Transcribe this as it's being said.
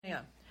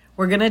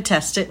We're going to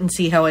test it and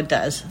see how it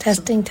does.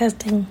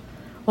 Testing.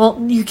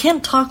 Well, you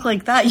can't talk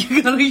like that.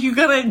 You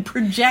gotta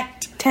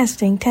project.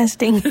 Testing.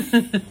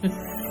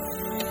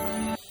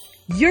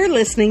 You're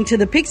listening to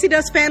the Pixie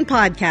Dust Fan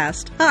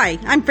Podcast. Hi,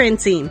 I'm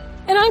Francine.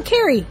 And I'm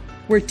Carrie.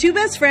 We're two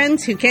best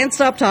friends who can't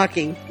stop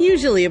talking,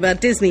 usually about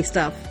Disney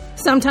stuff.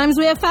 Sometimes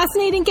we have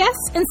fascinating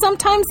guests, and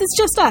sometimes it's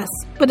just us.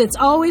 But it's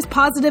always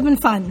positive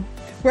and fun.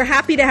 We're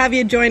happy to have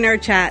you join our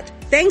chat.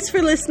 Thanks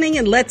for listening,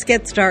 and let's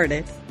get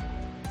started.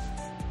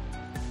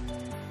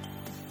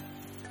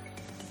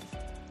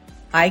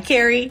 Hi,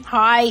 Carrie.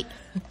 Hi.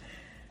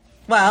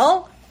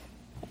 Well,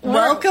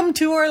 welcome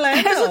to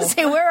Orlando. I was going to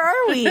say, where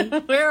are we?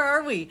 Where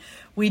are we?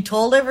 We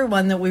told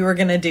everyone that we were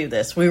going to do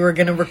this. We were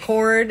going to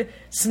record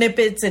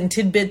snippets and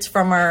tidbits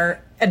from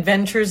our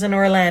adventures in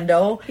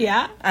Orlando.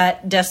 Yeah.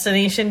 At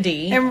Destination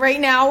D. And right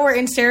now we're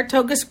in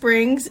Saratoga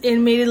Springs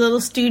in Made a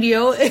Little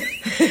Studio.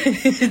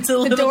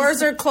 The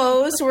doors are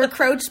closed. We're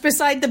crouched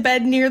beside the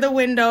bed near the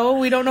window.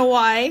 We don't know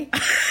why.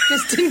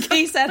 Just in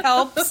case that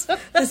helps.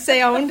 The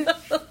sound.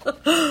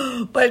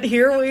 But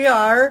here we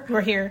are.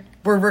 We're here.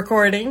 We're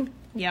recording.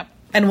 Yep.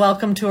 And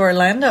welcome to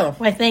Orlando.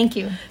 Why, thank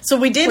you. So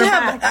we did We're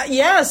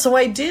have, so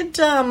I did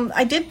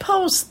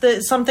post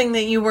something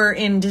that you were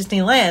in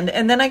Disneyland,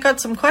 and then I got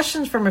some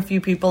questions from a few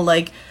people,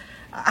 like,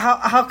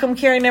 how come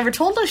Carrie never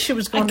told us she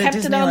was going to Disneyland? I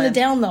kept it on the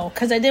down, though,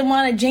 because I didn't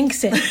want to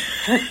jinx it.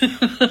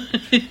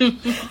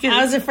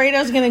 I was afraid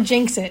I was going to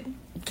jinx it.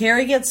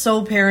 Carrie gets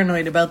so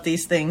paranoid about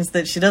these things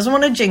that she doesn't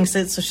want to jinx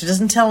it, so she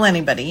doesn't tell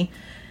anybody.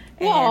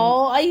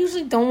 Well, I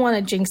usually don't want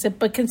to jinx it,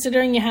 but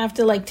considering you have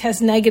to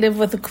test negative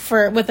with a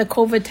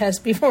COVID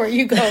test before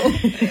you go,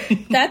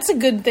 that's a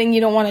good thing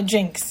you don't want to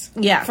jinx.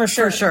 Yeah, for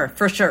sure.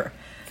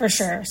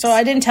 So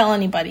I didn't tell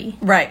anybody.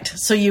 Right.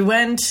 So you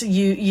went.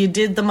 You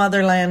did the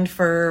Motherland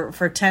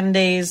for 10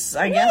 days.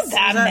 I guess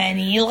not that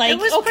many. It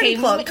was pretty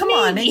close. Come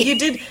on, and you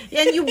did,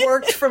 and you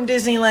worked from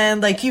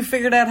Disneyland. You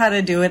figured out how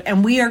to do it,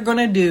 and we are going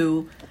to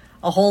do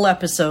a whole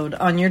episode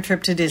on your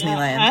trip to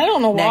Disneyland. I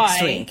don't know next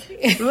why.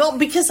 week. Well,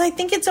 because I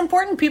think it's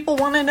important. People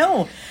want to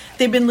know.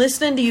 They've been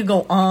listening to you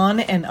go on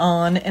and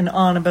on and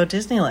on about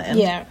Disneyland.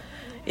 Yeah,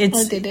 I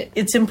did it.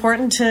 It's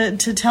important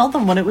to tell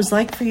them what it was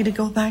like for you to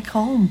go back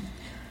home.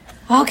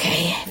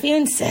 Okay, if you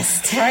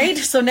insist. Right?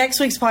 So next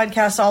week's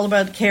podcast is all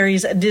about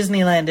Carrie's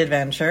Disneyland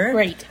adventure.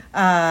 Right.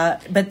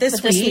 But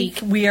this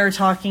week we are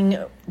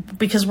talking,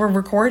 because we're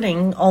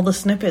recording all the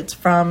snippets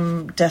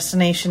from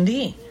Destination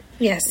D.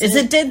 Yes.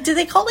 Do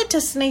they call it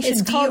Destination D?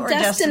 It's called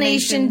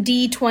Destination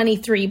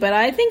D23, but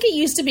I think it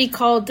used to be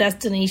called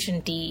Destination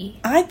D.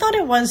 I thought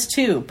it was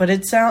too, but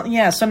it sounds,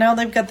 so now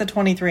they've got the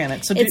 23 on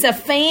it. So it's a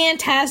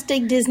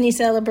fantastic Disney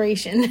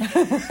celebration.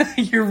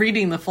 You're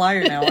reading the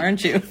flyer now,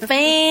 aren't you?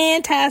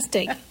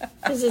 Fantastic.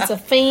 Because it's a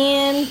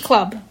fan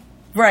club.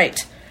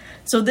 Right.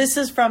 So this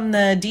is from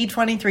the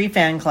D23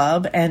 fan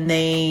club, and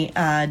they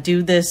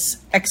do this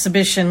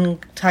exhibition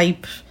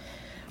type.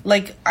 I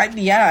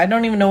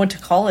don't even know what to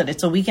call it.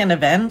 It's a weekend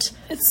event.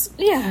 It's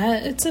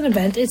an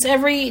event. It's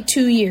every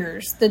 2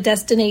 years, the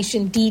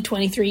Destination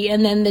D23,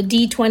 and then the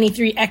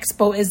D23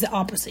 Expo is the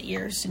opposite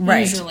years, right.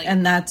 Usually.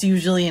 And that's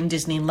usually in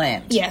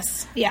Disneyland.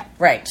 Yes, yeah.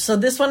 Right, so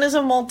this one is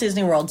in Walt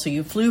Disney World, so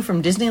you flew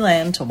from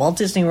Disneyland to Walt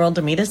Disney World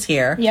to meet us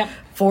here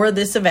for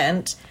this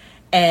event.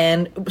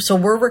 And so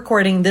we're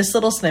recording this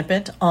little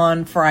snippet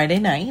on Friday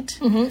night.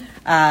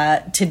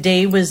 Mm-hmm.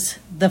 Today was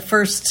the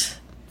first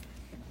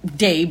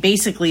day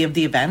basically of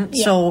the event.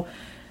 Yep.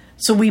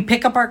 So we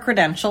pick up our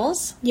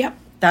credentials. Yep.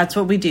 That's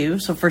what we do.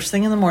 So first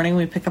thing in the morning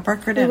we pick up our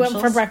credentials. We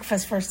went for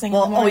breakfast first thing in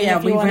the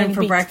morning. We went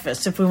for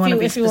breakfast if we want to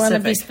be specific. If you want to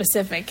be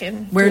specific.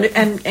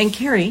 And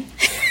Carrie,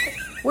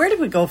 where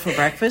did we go for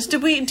breakfast?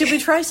 Did we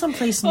try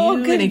someplace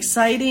new and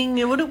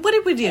exciting? What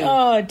did we do?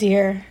 Oh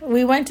dear.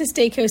 We went to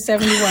Steakhouse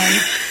 71,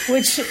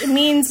 which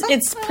means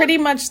it's pretty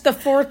much the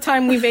fourth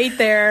time we've ate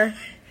there.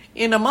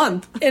 In a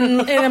month.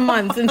 In a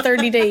month, in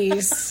 30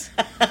 days.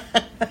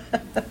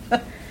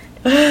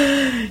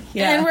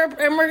 And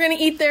we're going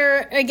to eat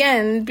there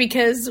again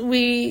because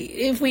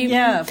we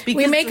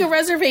make a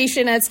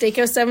reservation at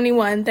Steakhouse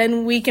 71,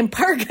 then we can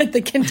park at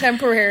the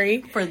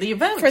Contemporary for the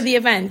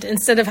event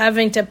instead of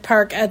having to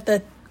park at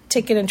the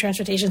Ticket and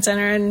Transportation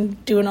Center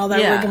and doing all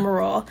that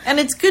rigmarole. And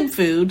it's good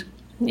food.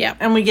 Yeah.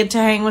 And we get to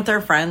hang with our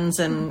friends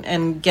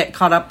and get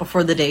caught up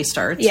before the day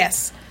starts.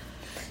 Yes.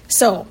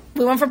 So,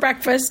 we went for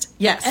breakfast.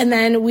 Yes. And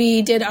then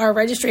we did our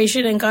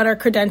registration and got our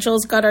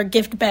credentials, got our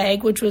gift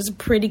bag, which was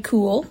pretty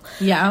cool.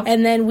 Yeah.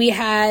 And then we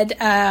had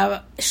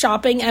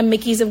shopping at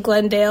Mickey's of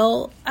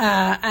Glendale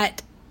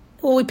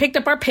we picked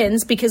up our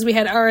pins because we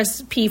had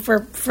RSP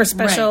for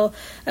special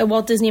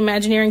Walt Disney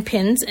Imagineering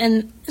pins.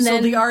 And then, so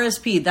the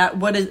RSP,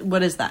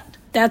 what is that?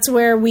 That's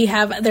where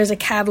there's a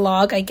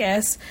catalog, I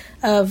guess,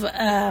 of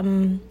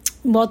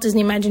Walt Disney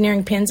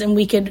Imagineering pins, and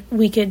we could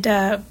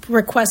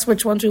request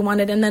which ones we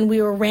wanted, and then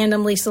we were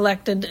randomly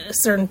selected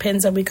certain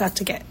pins that we got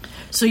to get.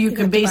 So you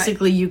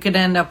could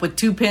end up with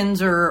 2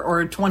 pins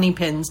or 20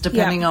 pins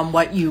depending on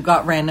what you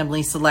got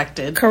randomly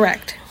selected.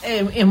 Correct.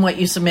 In what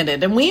you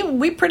submitted, and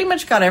we pretty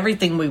much got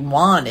everything we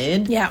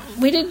wanted. Yeah,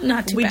 we did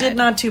not too bad. We did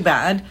not too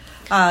bad.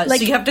 So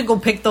you have to go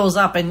pick those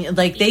up, and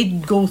like they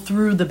go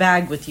through the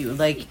bag with you,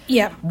 like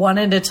one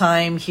at a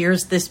time.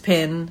 Here's this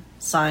pin.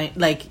 Sign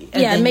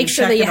and make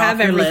sure that you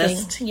have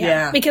everything.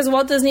 Yeah, because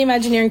Walt Disney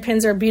Imagineering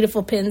pins are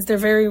beautiful pins. They're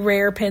very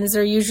rare pins.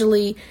 They're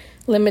usually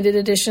limited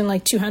edition,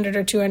 like 200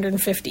 or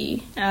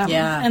 250.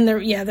 And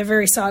they're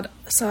very sought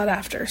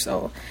after.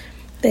 So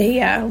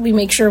we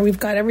make sure we've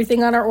got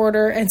everything on our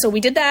order, and so we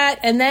did that,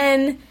 and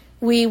then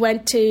we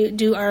went to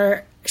do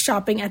our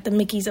shopping at the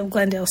Mickey's of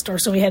Glendale store.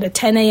 So we had a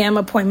 10 a.m.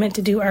 appointment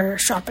to do our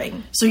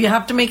shopping. So you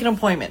have to make an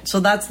appointment. So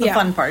that's the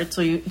fun part.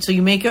 So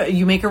you make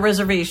a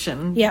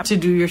reservation to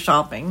do your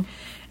shopping.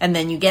 And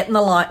then you get in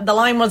the line. The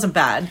line wasn't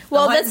bad.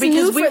 Well, that's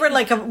because new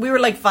we were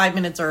like 5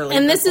 minutes early.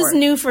 And this is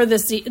new for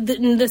this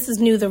is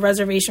new, the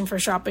reservation for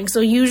shopping. So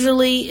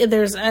usually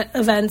there's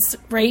events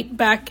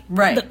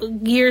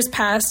years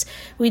past.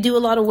 We do a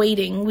lot of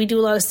waiting. We do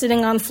a lot of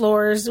sitting on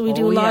floors. We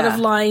do a lot of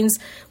lines,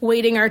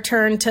 waiting our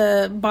turn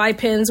to buy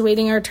pins,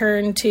 waiting our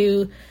turn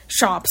to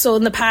shop. So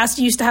in the past,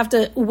 you used to have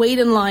to wait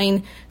in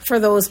line for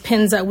those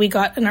pins that we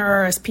got in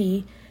our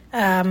RSP.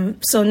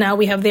 So now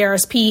we have the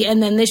RSP,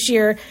 and then this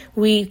year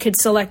we could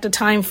select a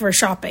time for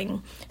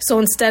shopping. So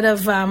instead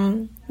of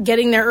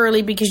getting there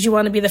early because you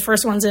want to be the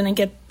first ones in and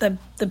get the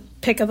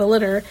pick of the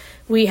litter,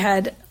 we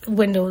had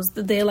windows.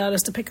 They allowed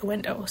us to pick a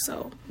window.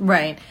 So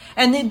right,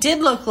 and it did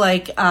look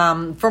like,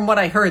 from what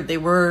I heard, they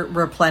were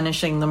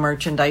replenishing the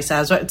merchandise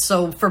as well.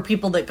 So for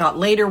people that got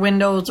later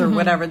windows or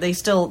whatever, they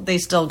still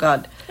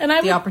got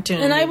the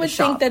opportunity. And I would to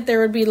shop. think that there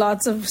would be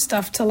lots of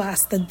stuff to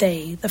last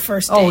the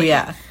first day. Oh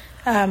yeah.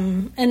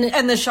 And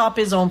the shop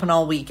is open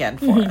all weekend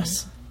for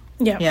us.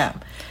 Yeah.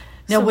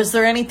 Now, was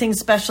there anything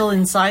special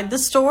inside the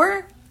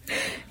store?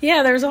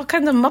 Yeah, there was all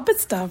kinds of Muppet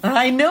stuff.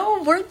 I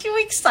know. Weren't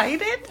you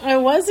excited? I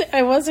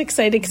was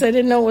excited because I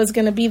didn't know it was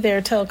going to be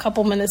there till a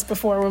couple minutes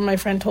before when my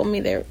friend told me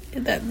that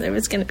there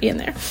was going to be in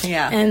there.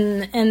 Yeah.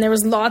 And there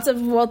was lots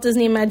of Walt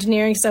Disney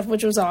Imagineering stuff,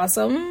 which was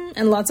awesome,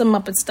 and lots of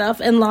Muppet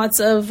stuff, and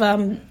lots of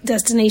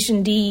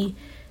Destination D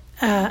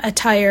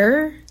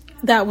attire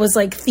that was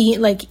like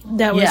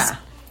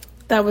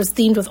that was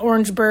themed with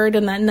Orange Bird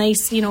and that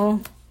nice,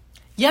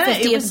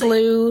 50th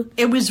blue.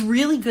 It was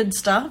really good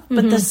stuff,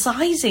 but the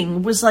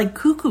sizing was like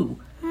cuckoo.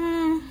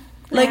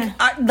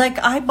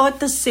 I bought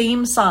the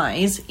same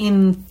size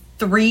in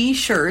 3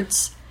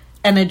 shirts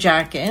and a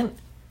jacket,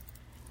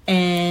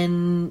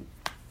 and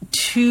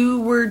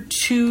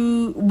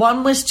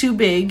one was too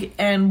big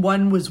and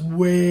one was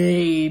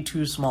way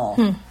too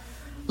small.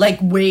 Like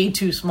way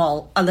too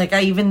small.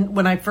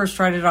 When I first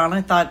tried it on,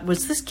 I thought,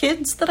 was this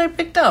kids that I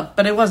picked up?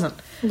 But it wasn't.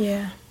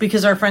 Yeah.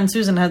 Because our friend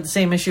Susan had the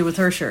same issue with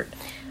her shirt.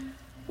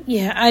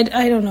 Yeah,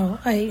 I don't know.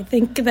 I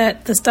think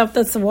that the stuff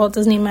that's the Walt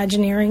Disney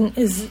Imagineering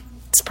it's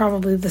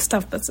probably the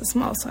stuff that's a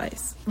small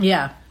size.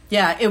 Yeah.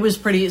 Yeah, it was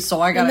pretty,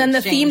 so I got And then the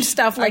themed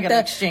stuff, like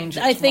I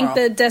think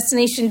the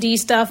Destination D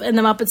stuff and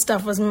the Muppet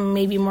stuff was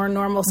maybe more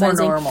normal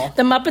sizing. More normal.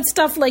 The Muppet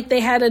stuff, like they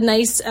had a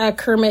nice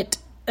Kermit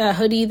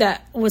hoodie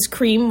that was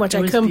cream, which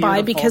I couldn't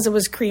buy because it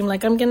was cream.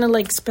 Like, I'm gonna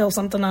spill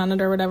something on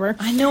it or whatever.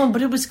 I know,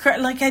 but it was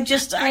I can't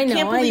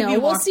believe you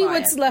We'll see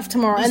what's left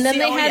tomorrow. And then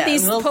they had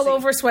these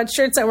pullover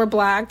sweatshirts that were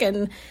black,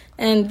 and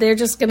they're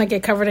just gonna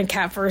get covered in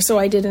cat fur. So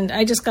I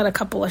just got a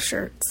couple of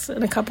shirts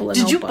and a couple of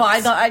notebooks. Did you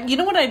buy you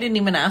know what I didn't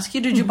even ask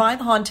you? Did you buy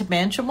the Haunted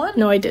Mansion one?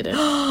 No, I didn't.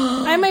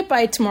 I might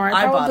buy it tomorrow.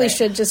 I probably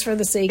should, just for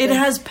the sake of it. It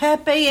has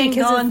Pepe and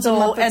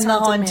Gonzo and the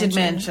Haunted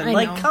Mansion.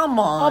 Like, come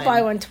on. I'll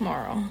buy one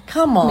tomorrow.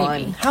 Come on.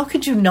 Maybe. How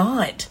could you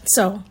not?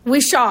 So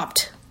we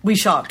shopped. We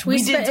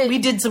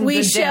did some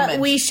good damage.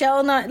 We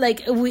shall not,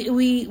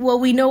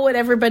 we know what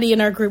everybody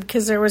in our group,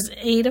 because there was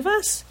 8 of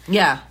us.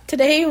 Yeah.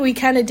 Today we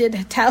kind of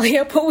did tally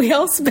up what we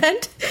all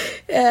spent,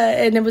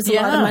 and it was a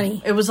lot of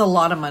money. It was a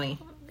lot of money.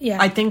 Yeah.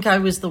 I think I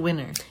was the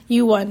winner.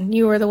 You won.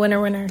 You were the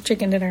winner.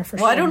 Chicken dinner for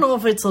sure. Well, I don't know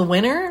if it's the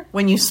winner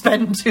when you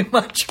spend too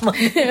much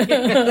money.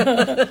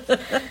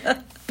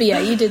 But yeah,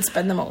 you did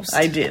spend the most.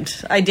 I did.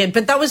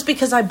 But that was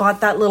because I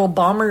bought that little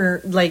bomber,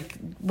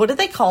 what do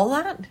they call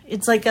that?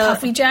 It's like a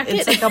puffy jacket.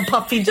 It's like a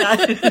puffy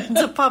jacket.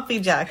 It's a puffy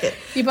jacket.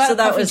 You bought a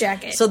puffy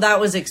jacket. So that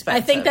was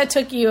expensive. I think that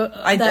took you.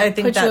 I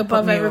think put you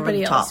above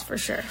everybody else for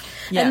sure.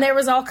 Yeah. And there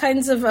was all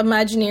kinds of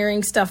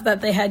Imagineering stuff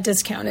that they had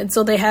discounted.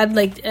 So they had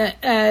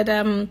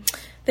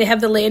they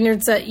have the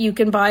lanyards that you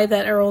can buy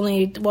that are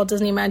only Walt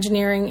Disney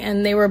Imagineering,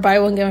 and they were buy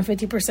one, get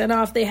 50%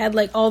 off. They had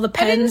all the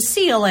pens. I didn't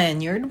see a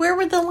lanyard. Where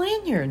were the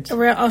lanyards?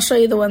 I'll show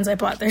you the ones I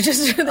bought. They're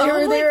just they were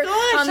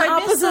on the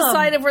opposite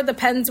side of where the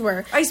pens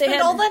were. I spent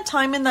all that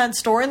time in that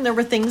store, and there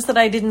were things that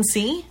I didn't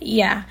see.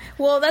 Yeah.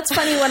 Well, that's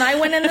funny. When I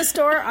went in the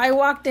store, I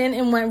walked in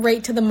and went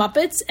right to the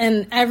Muppets,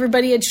 and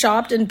everybody had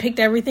shopped and picked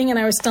everything, and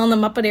I was still in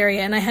the Muppet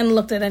area, and I hadn't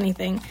looked at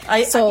anything.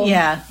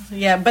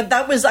 Yeah. But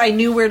that was, I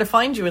knew where to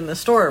find you in the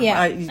store.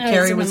 Yeah.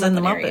 Carrie Harry was in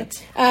the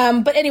Muppets.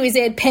 But anyways,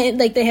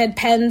 they had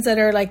pens that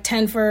are like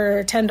 10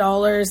 for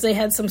 $10. They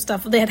had some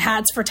stuff. They had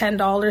hats for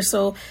 $10.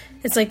 So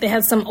it's like they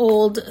had some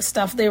old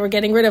stuff they were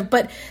getting rid of.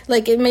 But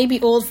like it may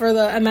be old for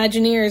the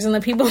Imagineers and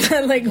the people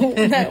that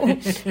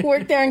that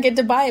work there and get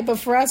to buy it. But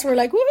for us, we're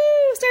like,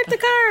 woohoo, start the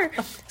car.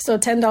 So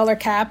 $10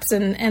 caps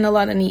and a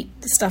lot of neat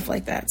stuff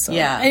like that. So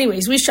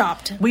anyways, we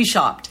shopped.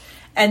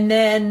 And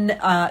then,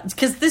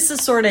 because this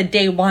is sort of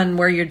day one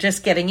where you're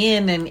just getting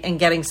in and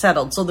getting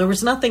settled. So there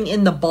was nothing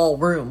in the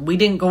ballroom. We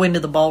didn't go into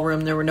the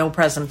ballroom. There were no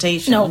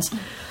presentations. No.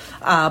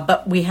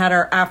 But we had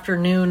our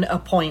afternoon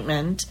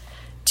appointment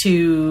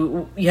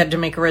you had to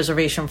make a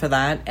reservation for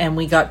that. And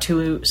we got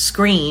to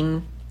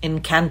screen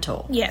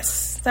Encanto.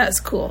 Yes, that's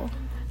cool.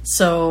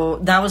 So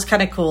that was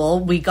kind of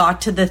cool. We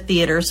got to the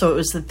theater. So it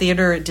was the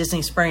theater at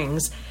Disney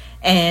Springs.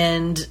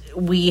 And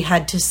we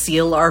had to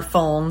seal our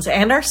phones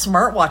and our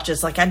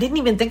smartwatches. Like, I didn't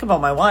even think about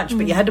my watch,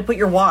 but you had to put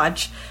your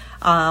watch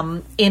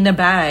in a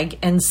bag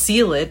and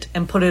seal it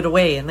and put it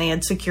away. And they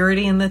had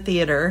security in the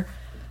theater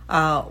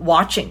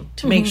watching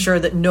to make sure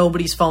that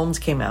nobody's phones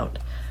came out.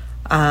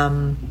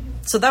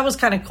 So that was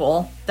kind of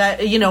cool. That,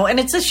 and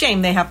it's a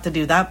shame they have to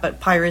do that, but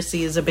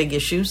piracy is a big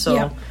issue,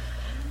 so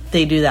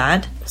they do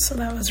that. So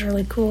that was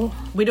really cool.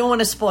 We don't want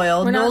to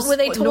spoil.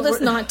 They told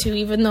us not to,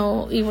 even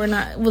though we were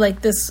not,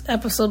 like, this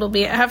episode will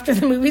be after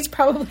the movie's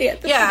probably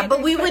at the beginning,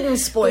 but we wouldn't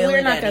spoil it.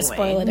 We're not going to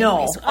spoil it. No.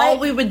 Anyway. So all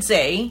we would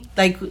say,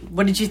 like,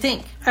 what did you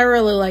think? I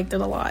really liked it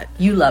a lot.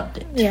 You loved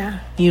it. Yeah.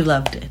 You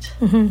loved it.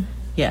 Mm-hmm.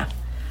 Yeah.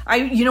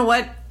 You know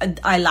what?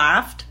 I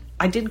laughed.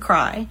 I did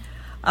cry.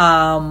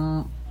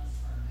 I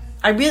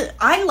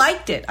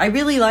liked it. I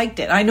really liked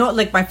it. I know,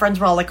 like, my friends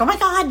were all like, oh my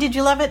God, did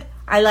you love it?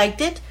 I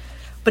liked it.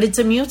 But it's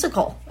a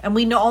musical, and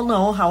we all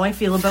know how I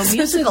feel about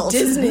musicals.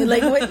 Disney,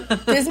 like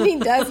what Disney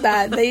does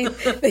that. They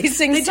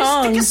sing songs.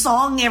 Just stick a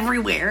song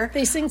everywhere.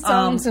 They sing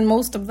songs in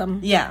most of them.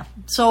 Yeah.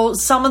 So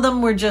some of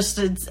them were it was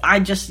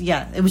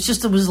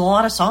a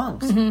lot of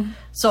songs. Mm-hmm.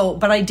 So,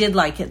 but I did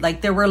like it.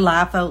 Like, there were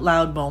laugh out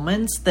loud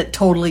moments that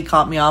totally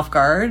caught me off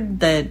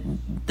guard. It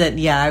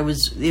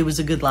was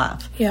a good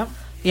laugh. Yeah.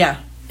 Yeah.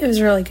 It was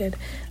really good.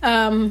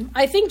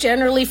 I think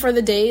generally for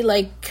the day,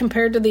 like,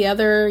 compared to the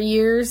other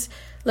years,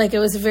 like,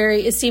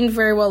 it seemed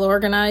very well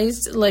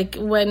organized. Like,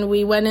 when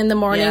we went in the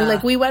morning,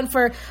 like, we went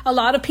a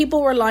lot of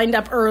people were lined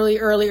up early.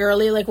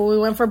 Like, when we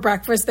went for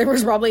breakfast, there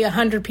was probably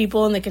 100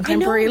 people in the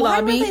contemporary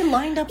lobby. Why were they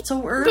lined up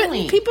so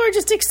early? But people are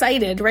just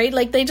excited, right?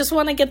 Like, they just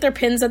want to get their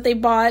pins that they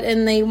bought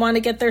and they want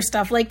to get their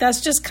stuff. Like, that's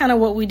just kind of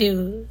what we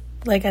do,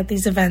 like, at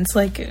these events.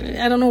 Like,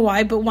 I don't know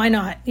why, but why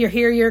not? You're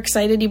here, you're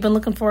excited, you've been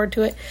looking forward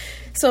to it.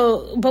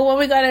 So, but when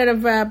we got out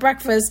of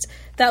breakfast,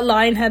 that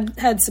line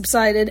had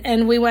subsided,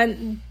 and we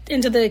went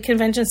into the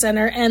convention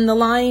center, and the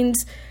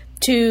lines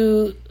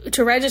to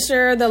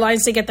register, the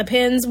lines to get the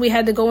pins, we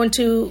had to go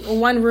into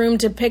one room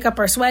to pick up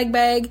our swag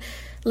bag.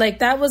 Like,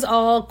 that was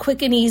all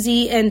quick and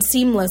easy and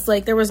seamless.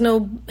 Like, there was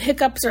no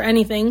hiccups or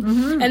anything.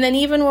 Mm-hmm. And then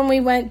even when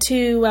we went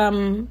to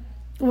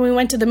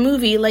the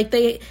movie, like,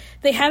 they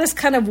had us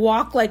kind of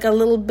walk like a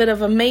little bit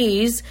of a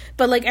maze,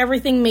 but like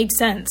everything made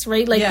sense,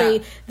 right?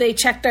 Like they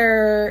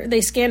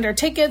scanned our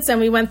tickets,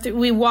 and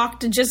we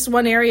walked to just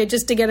one area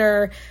just to get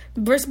our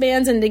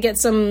wristbands and to get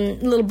some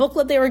little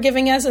booklet they were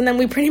giving us, and then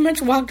we pretty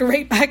much walked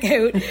right back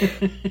out.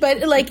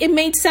 But like, it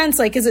made sense,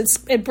 like, because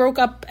it broke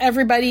up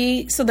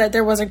everybody so that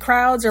there wasn't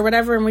crowds or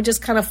whatever, and we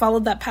just kind of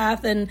followed that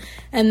path and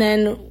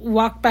then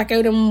walked back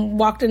out and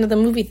walked into the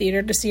movie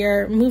theater to see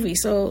our movie.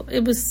 So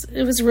it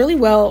was really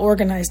well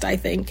organized, I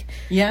think.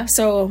 Yeah.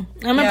 So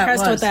I'm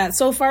impressed with that.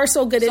 So far,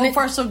 so good. So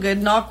far, so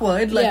good. Knock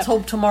wood. Let's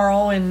hope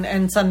tomorrow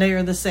and Sunday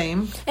are the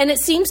same. And it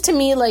seems to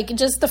me, like,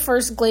 just the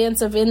first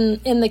glance of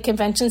in the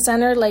convention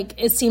center, like,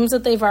 it seems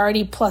that they've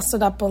already plussed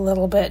it up a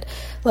little bit.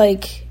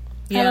 Like,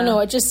 I don't know.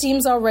 It just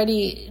seems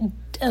already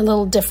a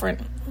little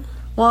different.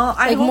 Well,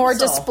 I hope more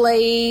so.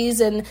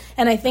 Displays, and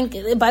I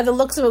think by the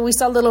looks of it, we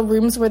saw little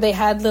rooms where they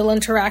had little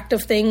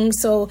interactive things.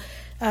 So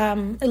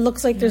it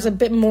looks like there's a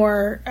bit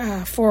more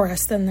for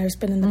us than there's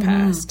been in the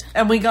past.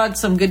 And we got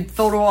some good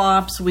photo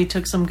ops. We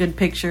took some good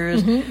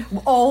pictures. Mm-hmm.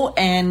 Oh,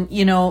 and,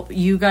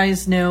 you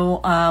guys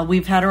know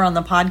we've had her on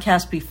the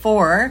podcast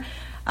before,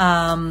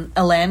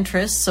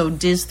 Elantris, so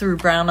Diz Through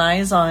Brown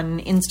Eyes on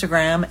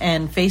Instagram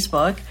and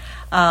Facebook.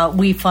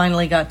 We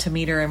finally got to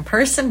meet her in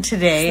person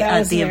today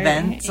at the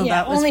event, so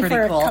that was pretty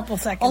cool.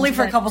 Only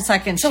for a couple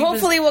seconds. So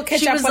hopefully we'll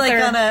catch up with her. She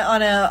was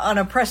like on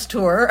a press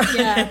tour.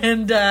 Yeah.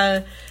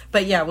 And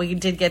but yeah, we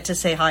did get to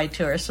say hi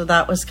to her, so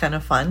that was kind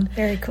of fun.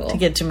 Very cool to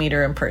get to meet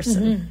her in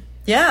person. Mm-hmm.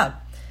 Yeah.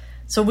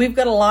 So we've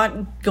got a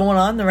lot going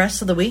on the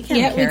rest of the weekend.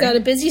 Yeah, we got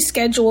a busy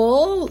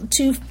schedule,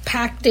 2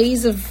 packed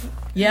days of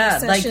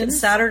sessions. Like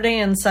Saturday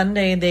and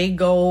Sunday, they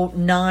go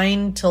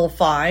 9 till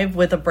 5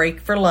 with a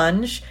break for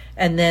lunch,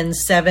 and then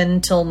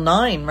 7 till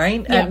 9,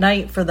 right? Yeah. At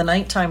night for the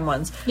nighttime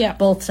ones. Yeah.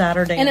 Both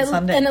Saturday and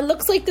Sunday. And it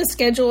looks like the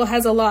schedule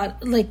has a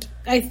lot, like,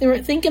 I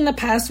think in the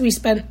past we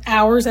spent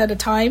hours at a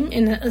time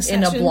in a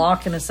session. In a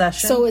block in a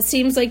session. So it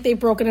seems like they've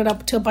broken it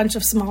up to a bunch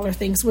of smaller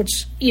things,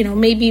 which,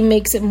 maybe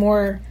makes it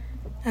more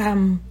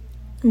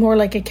more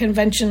like a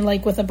convention,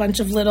 like with a bunch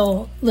of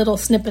little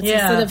snippets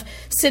instead of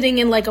sitting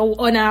in like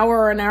an hour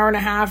or an hour and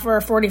a half or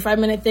a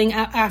 45-minute thing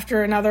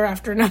after another.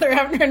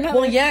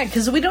 Well, yeah,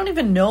 because we don't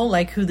even know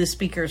like who the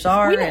speakers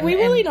are. We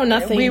really know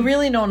nothing. We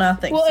really know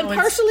nothing. Well, so and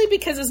partially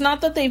because it's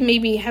not that they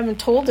maybe haven't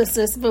told us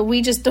this, but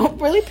we just don't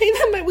really pay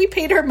them. We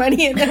paid our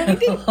money and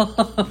everything.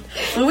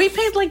 Well, we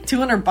paid like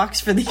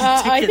 $200 for these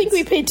tickets. I think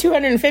we paid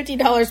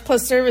 $250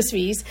 plus service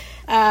fees.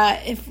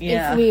 If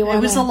we wanna,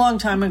 it was a long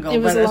time ago,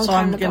 so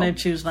I'm going to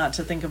choose not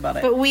to think about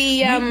it. But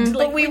we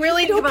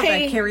really don't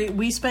pay. That, Carrie,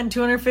 we spent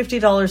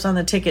 $250 on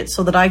the tickets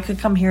so that I could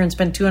come here and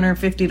spend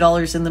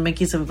 $250 in the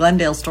Mickey's of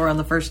Glendale store on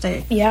the first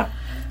day. Yeah.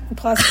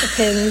 Plus the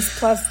pins,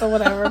 plus the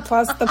whatever,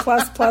 plus the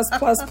plus.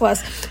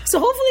 So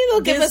hopefully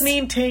they'll give us...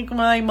 Disney, take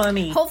my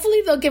money.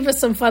 Hopefully they'll give us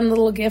some fun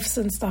little gifts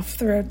and stuff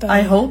throughout the...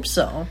 I hope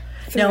so.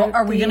 Now,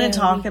 are we going to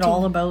talk at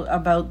all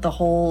about the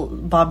whole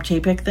Bob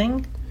Chapek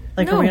thing?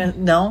 Like,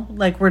 no.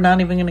 Like, we're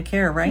not even going to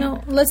care, right?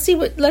 No. Let's see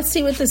what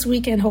this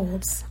weekend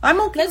holds.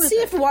 I'm okay. Let's see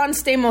if Juan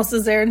Stamos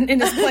is there in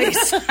his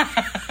place.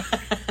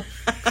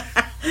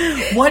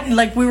 What?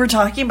 Like, we were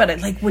talking about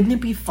it. Like, wouldn't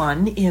it be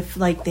fun if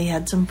like they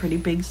had some pretty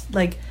big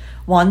like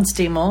Juan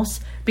Stamos,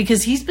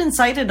 because he's been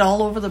sighted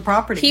all over the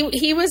property.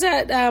 He was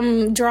at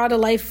Draw to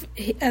Life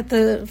at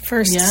the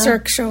first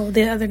Cirque show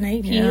the other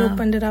night. He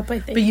opened it up, I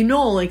think.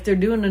 But like they're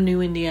doing a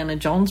new Indiana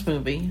Jones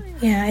movie.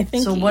 Yeah, I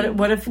think. So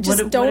what if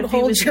don't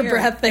hold your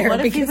breath there?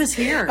 What if he was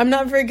here? I'm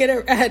not very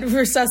good at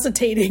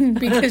resuscitating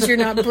because you're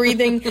not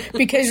breathing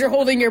because you're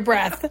holding your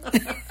breath,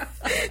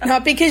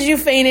 not because you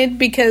fainted.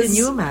 Because can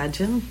you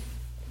imagine?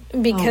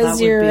 Because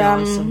that would be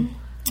awesome.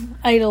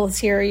 Idol is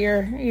here,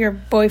 your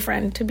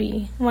boyfriend to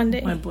be one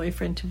day. My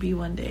boyfriend to be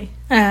one day.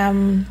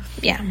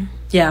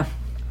 Yeah.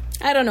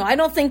 I don't know. I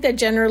don't think that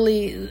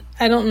generally.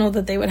 I don't know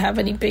that they would have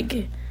any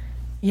big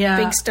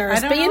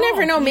stars. But you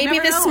never know. Maybe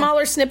this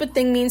smaller snippet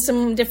thing means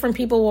some different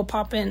people will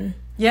pop in.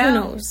 Yeah, who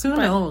knows? Who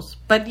knows?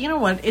 But you know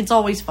what? It's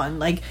always fun.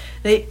 Like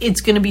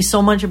it's going to be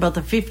so much about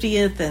the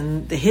 50th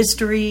and the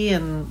history,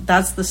 and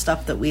that's the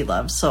stuff that we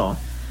love. So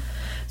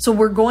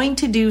we're going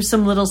to do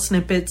some little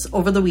snippets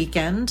over the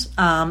weekend.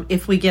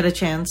 If we get a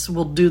chance,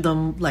 we'll do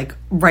them like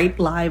right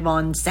live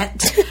on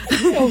set.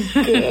 Oh,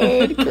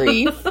 good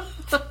grief.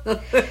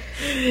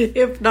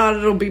 If not,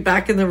 it'll be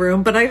back in the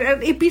room. But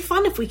it'd be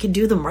fun if we could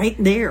do them right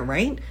there,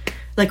 right?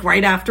 Like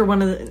right after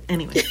one of the...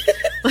 Anyway.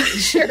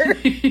 Sure.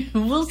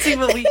 We'll see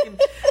what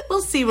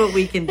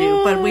we can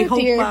do. But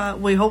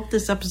we hope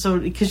this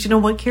episode... Because you know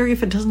what, Carrie?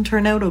 If it doesn't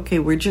turn out okay,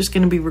 we're just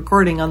going to be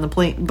recording on the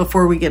plane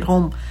before we get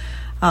home.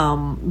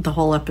 The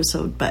whole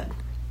episode, but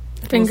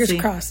fingers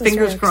crossed.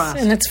 Fingers crossed,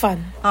 and it's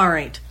fun. All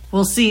right,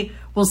 we'll see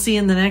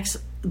in the next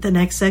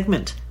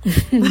segment.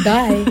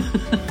 Bye.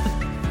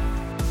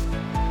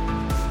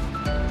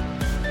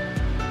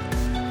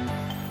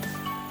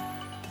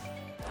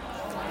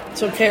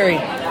 So, Carrie,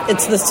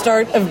 it's the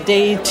start of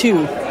day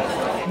 2.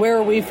 Where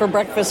are we for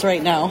breakfast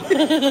right now?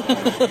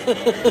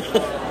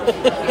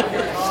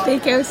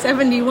 Steakhouse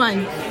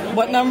 71.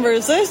 What number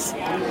is this?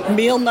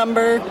 Meal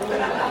number.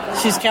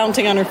 She's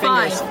counting on her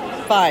fingers.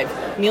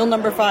 5. Meal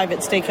number 5 at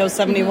Steakhouse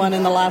 71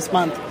 in the last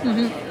month.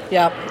 Mm-hmm.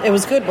 Yeah, it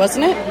was good,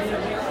 wasn't it?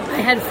 I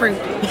had fruit.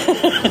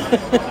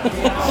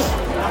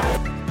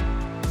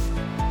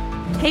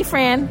 Hey,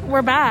 Fran,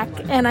 we're back,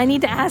 and I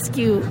need to ask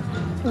you,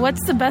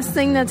 what's the best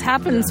thing that's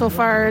happened so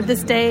far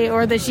this day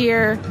or this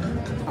year,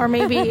 or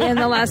maybe in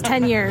the last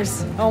 10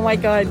 years? Oh my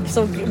God!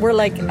 So we're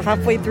like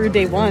halfway through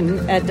day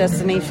 1 at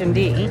Destination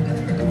D.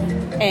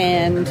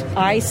 And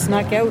I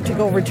snuck out to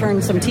go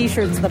return some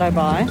T-shirts that I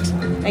bought.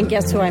 And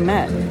guess who I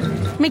met?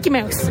 Mickey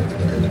Mouse.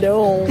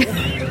 No.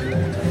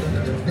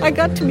 I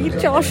got to meet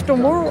Josh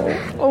tomorrow.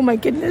 Oh my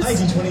goodness.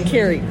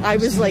 Carrie, I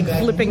was like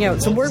flipping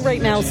out. So we're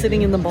right now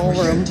sitting in the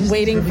ballroom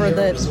waiting for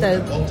the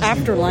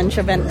after lunch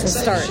event to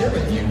start.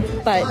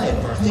 But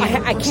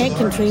I can't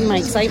contain my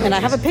excitement. I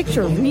have a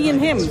picture of me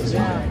and him.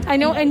 I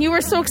know, and you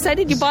were so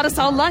excited you bought us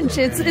all lunch.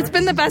 It's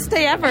been the best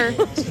day ever.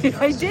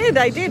 I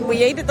did.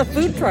 We ate at the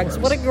food trucks.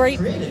 What a great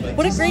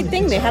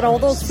thing. They had all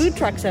those food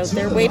trucks out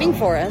there waiting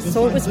for us.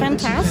 So it was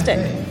fantastic.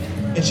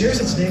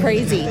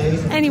 Crazy.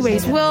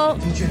 Anyways, we'll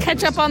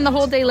catch up on the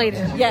whole day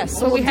later. Yes.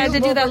 So we had to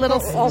do that little...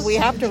 Oh, we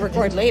have to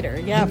record later.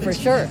 Yeah, for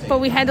sure.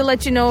 But we had to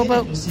let you know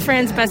about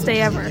Fran's best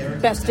day ever.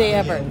 Best day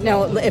ever.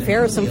 Now, if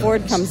Harrison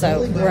Ford comes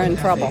out, we're in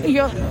trouble.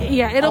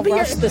 It'll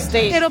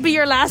be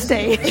your last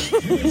day.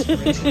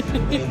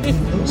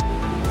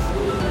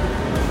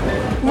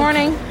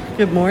 Morning.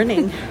 Good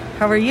morning.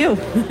 How are you?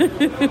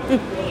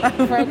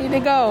 Ready to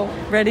go.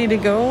 Ready to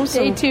go.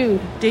 Day 2.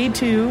 Day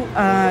 2.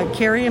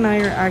 Carrie and I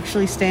are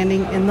actually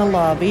standing in the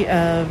lobby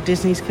of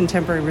Disney's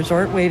Contemporary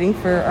Resort waiting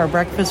for our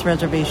breakfast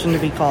reservation to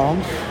be called.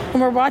 And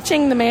we're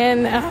watching the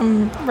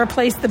man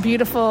replace the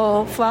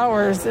beautiful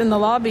flowers in the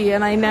lobby,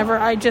 and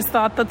I just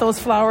thought that those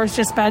flowers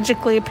just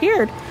magically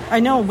appeared. I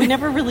know. We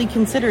never really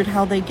considered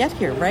how they get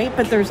here, right?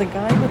 But there's a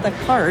guy with a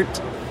cart,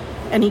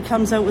 and he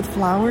comes out with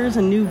flowers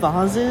and new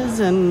vases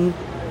and...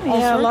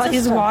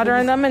 he's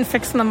watering them and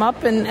fixing them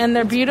up, and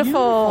they're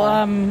beautiful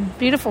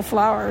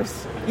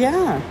flowers.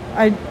 Yeah,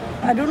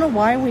 I don't know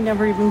why we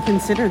never even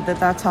considered that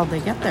that's how they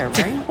get there,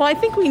 right? Well, I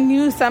think we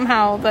knew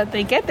somehow that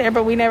they get there,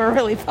 but we never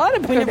really thought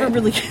about it. We never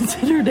really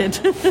considered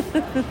it.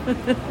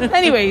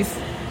 Anyways,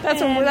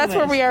 that's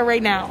where we are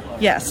right now.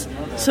 Yes.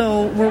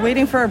 So we're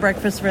waiting for our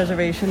breakfast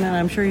reservation, and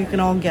I'm sure you can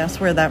all guess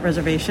where that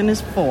reservation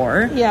is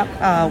for.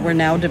 Yeah. We're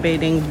now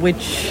debating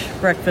which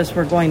breakfast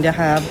we're going to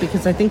have,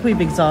 because I think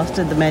we've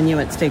exhausted the menu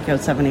at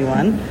Steakhouse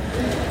 71.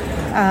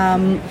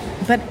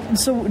 But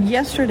so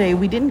yesterday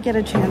we didn't get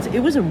a chance. It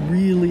was a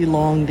really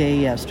long day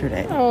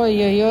yesterday. Oy,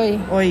 oy, oy.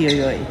 Oy,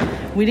 oy, oy.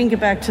 We didn't get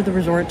back to the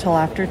resort till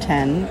after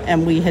 10,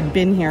 and we had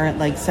been here at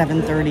like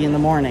 7:30 in the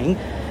morning.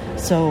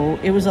 So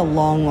it was a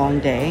long,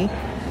 long day.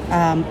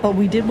 But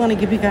we did want to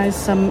give you guys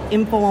some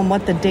info on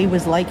what the day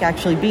was like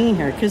actually being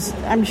here, because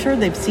I'm sure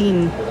they've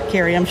seen,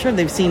 Carrie, I'm sure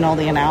they've seen all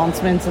the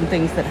announcements and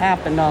things that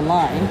happened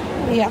online.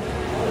 Yeah.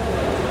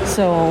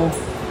 So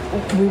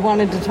we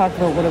wanted to talk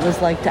about what it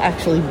was like to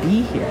actually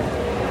be here.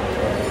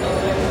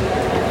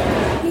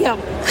 Yeah.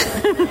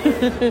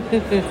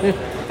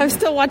 I'm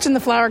still watching the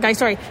flower guy.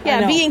 Sorry.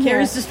 Yeah, being here.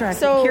 Carrie's distracted.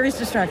 So, Carrie's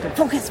distracted.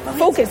 Focus.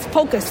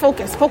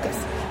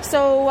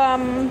 So,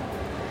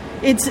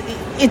 it's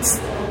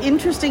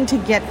interesting to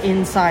get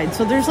inside.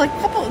 So there's like a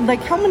couple,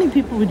 like how many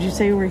people would you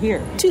say were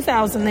here?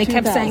 2,000. They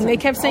kept saying. They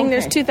kept saying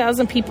there's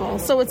 2,000 people.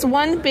 So it's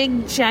one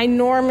big,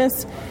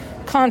 ginormous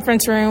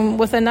conference room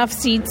with enough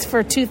seats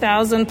for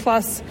 2,000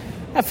 plus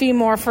a few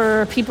more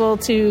for people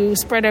to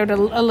spread out a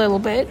little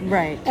bit.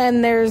 Right.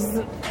 And there's,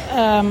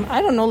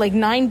 I don't know, like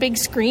 9 big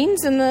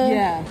screens in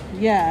the...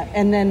 Yeah.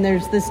 And then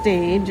there's the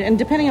stage. And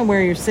depending on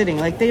where you're sitting,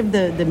 like they have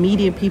the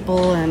media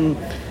people, and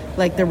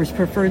like there was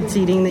preferred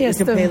seating that you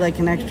could pay like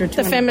an extra $200.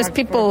 The famous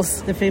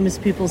peoples. The famous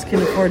peoples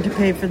can afford to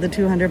pay for the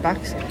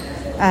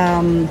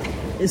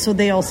 $200. So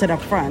they all sit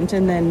up front,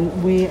 and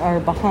then we are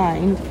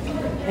behind.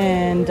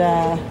 And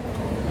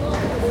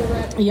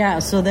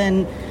so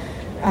then...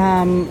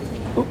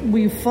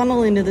 we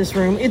funnel into this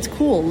room. It's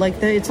cool.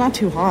 Like, it's not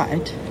too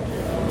hot.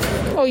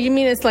 Oh, you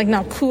mean it's like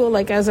not cool,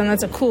 like as in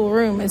it's a cool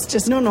room? It's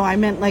just... No, I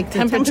meant like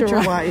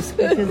temperature-wise.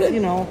 Because,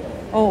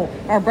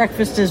 our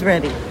breakfast is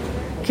ready.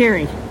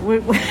 Carrie.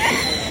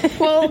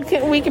 Well,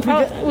 we could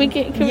probably...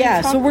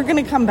 So we're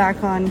going to come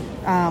back on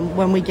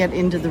when we get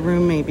into the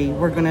room, maybe.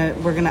 We're gonna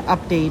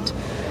update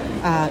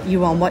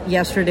you on what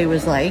yesterday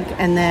was like,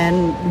 and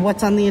then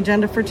what's on the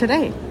agenda for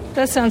today.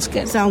 That sounds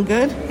good. Sound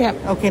good?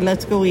 Yep. Okay,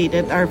 let's go eat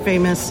at our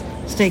famous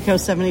Steakhouse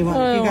 71.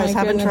 If you guys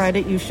haven't tried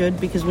it, you should,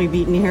 because we've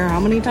eaten here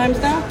how many times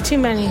now? Too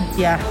many.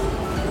 Yeah.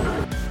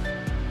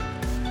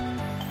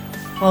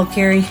 Well,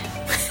 Carrie,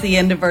 it's the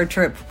end of our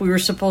trip. We were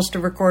supposed to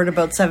record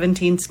about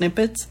 17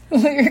 snippets.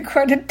 We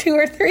recorded 2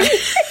 or 3.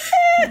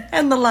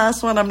 And the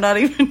last one, I'm not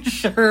even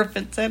sure if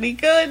it's any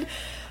good.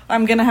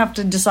 I'm going to have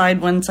to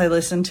decide once I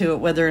listen to it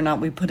whether or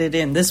not we put it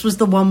in. This was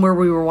the one where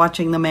we were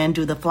watching the man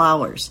do the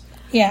flowers.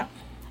 Yeah.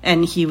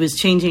 And he was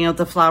changing out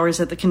the flowers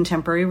at the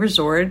Contemporary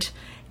Resort.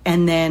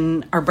 And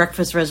then our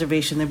breakfast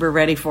reservation, they were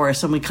ready for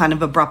us. And we kind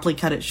of abruptly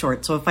cut it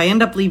short. So if I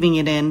end up leaving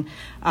it in,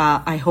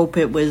 I hope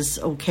it was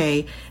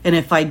okay. And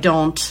if I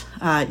don't,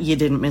 you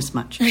didn't miss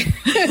much.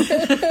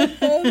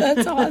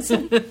 That's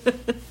awesome.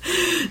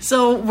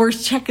 So we're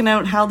checking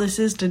out how this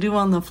is to do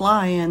on the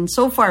fly. And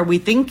so far, we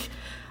think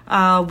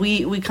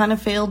we kind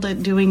of failed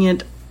at doing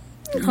it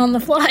on the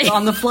fly.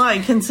 On the fly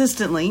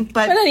consistently.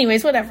 But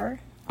anyways, whatever.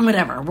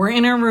 We're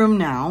in our room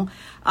now.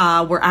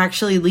 We're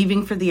actually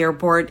leaving for the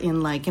airport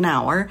in like an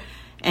hour.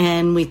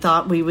 And we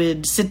thought we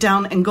would sit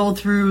down and go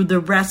through the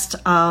rest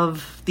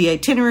of the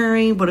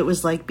itinerary, what it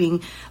was like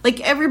being... Like,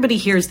 everybody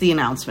hears the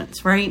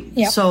announcements, right?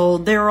 Yep. So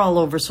they're all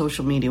over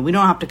social media. We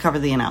don't have to cover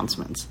the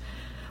announcements.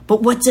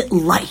 But what's it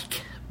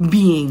like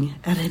being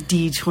at a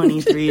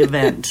D23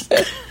 event?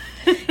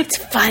 It's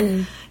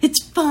fun.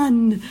 It's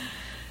fun.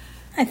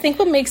 I think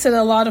what makes it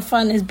a lot of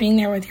fun is being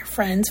there with your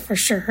friends, for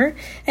sure.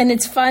 And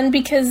it's fun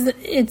because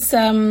it's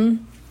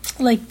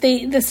like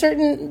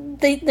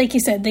like you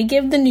said, they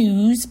give the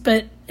news,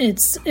 but it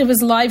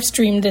was live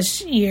streamed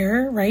this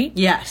year, right?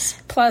 Yes.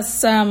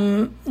 Plus,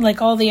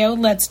 like all the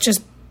outlets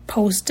just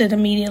posted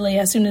immediately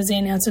as soon as they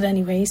announce it,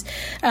 anyways.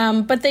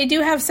 But they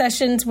do have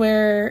sessions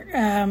where,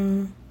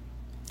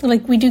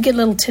 like, we do get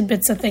little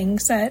tidbits of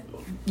things that.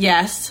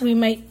 Yes. We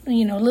might,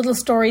 little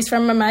stories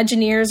from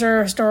Imagineers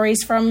or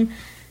stories from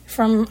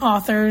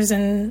authors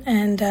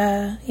and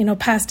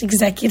past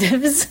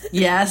executives.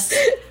 Yes.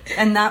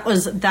 And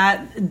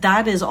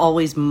that is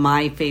always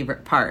my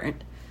favorite part.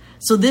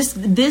 So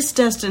this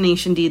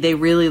Destination D, they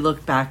really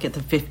look back at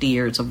the 50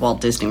 years of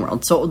Walt Disney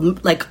World. So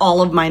like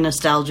all of my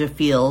nostalgia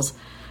feels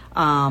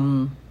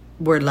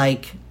were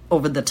like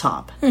over the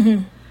top.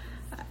 Mm-hmm.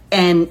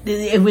 And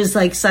it was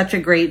like such a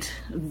great,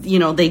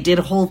 they did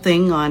a whole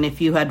thing on If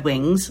You Had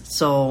Wings.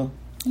 So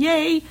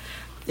yay.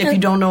 If you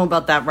don't know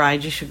about that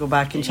ride, you should go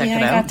back and check it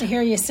out. I got to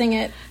hear you sing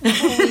it the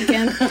whole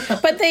weekend.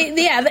 But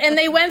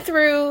they went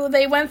through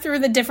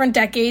the different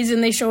decades,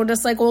 and they showed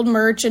us like old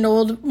merch and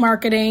old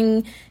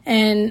marketing,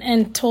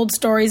 and told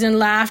stories and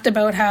laughed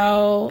about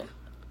how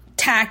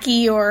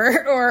tacky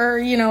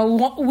or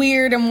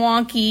weird and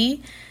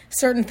wonky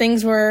certain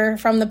things were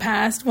from the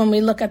past when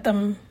we look at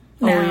them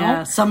now. Oh,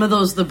 yeah. Some of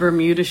those, the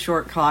Bermuda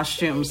short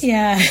costumes.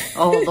 Yeah.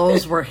 Oh,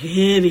 those were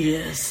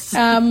hideous.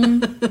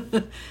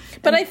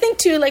 But I think,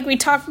 too, like, we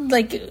talk,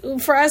 like,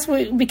 for us,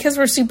 because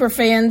we're super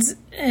fans,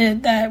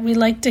 that we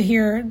like to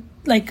hear,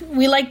 like,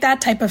 we like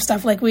that type of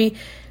stuff. Like, we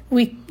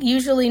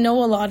usually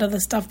know a lot of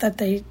the stuff that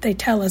they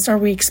tell us, or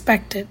we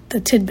expect it, the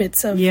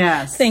tidbits of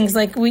things.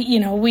 Like, we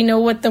know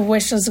what the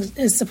wish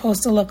is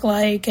supposed to look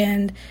like,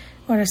 and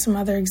what are some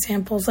other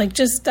examples? Like,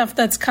 just stuff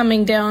that's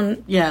coming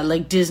down. Yeah,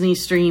 like Disney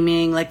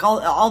streaming, like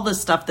all the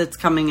stuff that's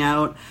coming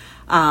out.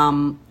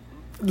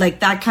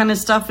 Like that kind of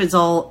stuff it's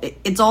all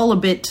a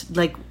bit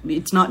like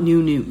it's not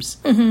new news.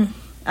 Mm-hmm.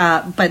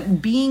 But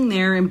being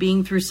there and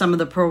being through some of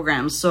the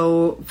programs.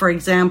 So, for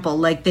example,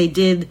 like they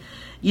did,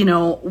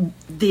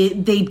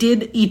 they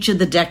did each of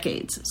the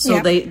decades. So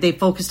they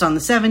focused on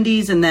the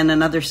 70s and then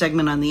another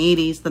segment on the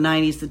 80s, the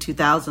 90s, the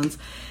 2000s.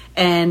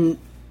 And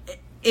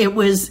it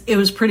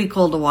was pretty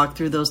cool to walk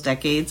through those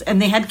decades.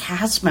 And they had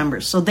cast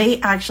members. So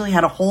they actually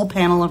had a whole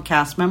panel of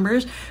cast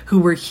members who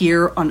were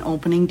here on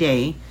opening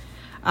day.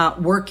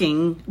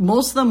 Working.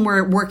 Most of them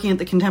were working at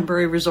the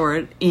Contemporary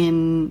Resort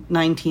in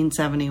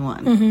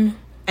 1971. Mm-hmm.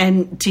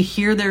 And to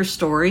hear their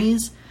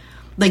stories,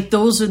 like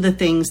those are the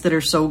things that are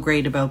so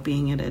great about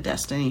being at a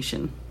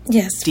destination.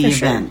 Yes, D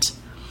event. Sure.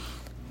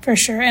 For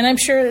sure. And I'm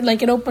sure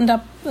like it opened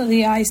up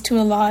the eyes to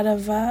a lot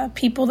of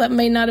people that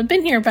may not have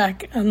been here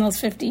back in those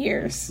 50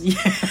 years.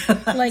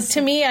 Yeah. Like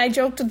to me, I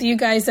joked with you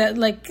guys that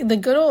like the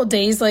good old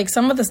days, like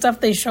some of the stuff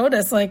they showed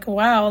us, like,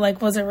 wow,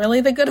 like was it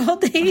really the good old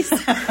days?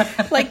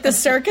 Like the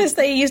circus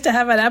they used to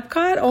have at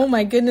Epcot? Oh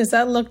my goodness,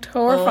 that looked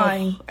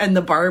horrifying. Oh, and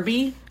the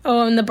Barbie?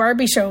 Oh, and the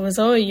Barbie show was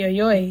oy.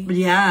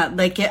 Yeah,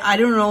 like I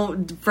don't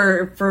know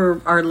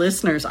for our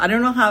listeners. I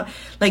don't know how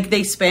like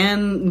they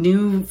span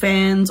new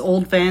fans,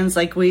 old fans.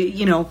 Like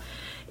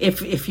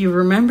if you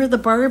remember the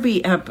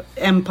Barbie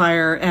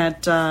empire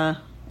at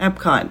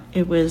Epcot,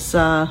 it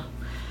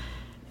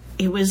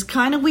was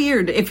kind of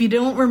weird. If you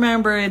don't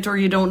remember it or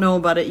you don't know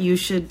about it, you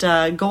should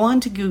go on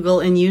to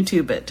Google and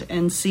YouTube it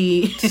and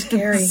see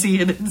scary.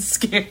 See it. It's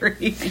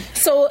scary.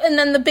 So, and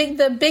then the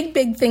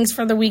big things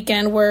for the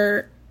weekend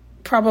were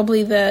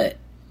probably the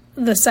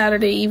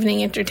Saturday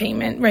evening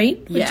entertainment, right?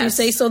 Would you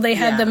say? So they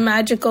had the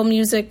magical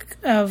music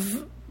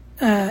of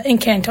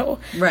Encanto.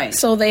 Right.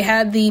 So they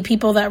had the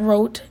people that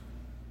wrote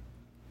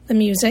the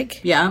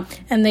music. Yeah.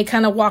 And they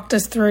kind of walked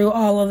us through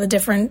all of the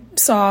different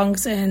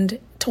songs and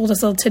told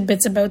us little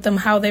tidbits about them,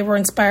 how they were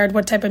inspired,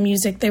 what type of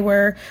music they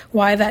were,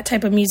 why that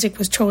type of music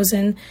was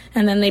chosen.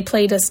 And then they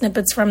played us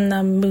snippets from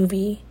the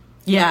movie.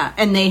 Yeah.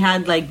 And they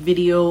had like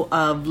video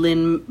of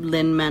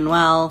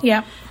Lin-Manuel.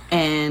 Yeah.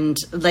 And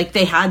like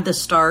they had the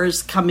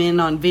stars come in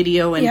on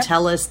video and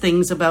tell us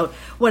things about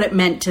what it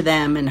meant to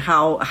them and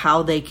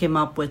how they came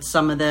up with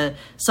some of the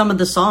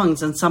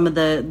songs and some of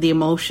the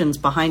emotions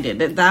behind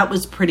it. That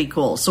was pretty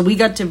cool. So we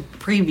got to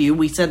preview.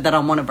 We said that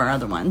on one of our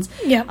other ones.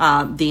 Yeah.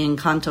 The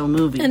Encanto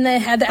movie. And they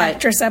had the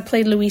actress that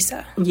played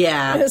Luisa.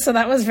 Yeah. So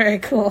that was very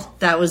cool.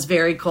 That was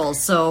very cool.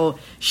 So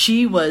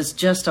she was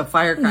just a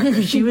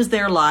firecracker. She was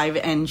there live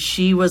and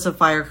she was a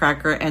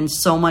firecracker and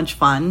so much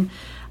fun.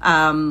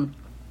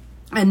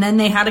 And then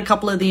they had a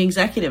couple of the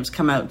executives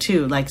come out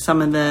too, like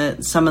some of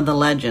the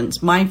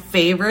legends. My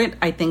favorite,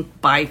 I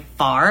think by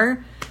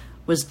far,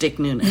 was Dick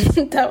Nunes.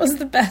 That was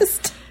the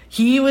best.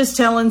 He was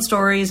telling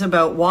stories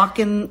about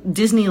walking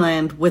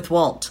Disneyland with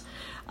Walt.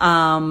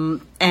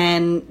 And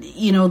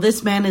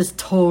this man is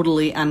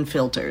totally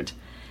unfiltered.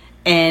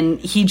 And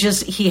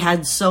he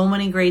had so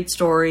many great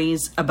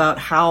stories about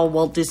how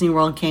Walt Disney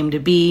World came to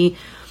be.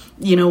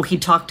 He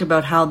talked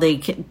about how they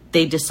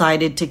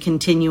decided to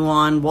continue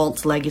on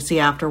Walt's legacy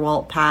after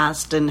Walt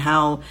passed and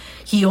how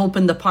he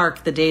opened the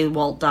park the day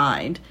Walt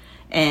died.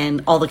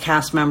 And all the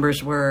cast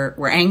members were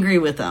angry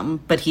with him,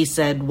 but he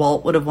said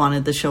Walt would have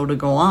wanted the show to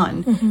go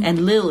on. Mm-hmm.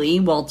 And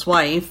Lily, Walt's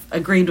wife,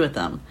 agreed with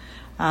him.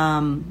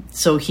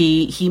 So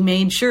he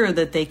made sure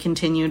that they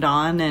continued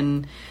on,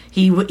 and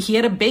he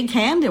had a big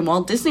hand in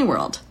Walt Disney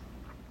World.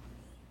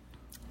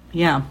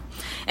 Yeah.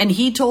 And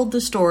he told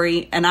the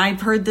story, and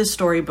I've heard this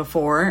story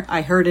before.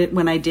 I heard it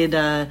when I did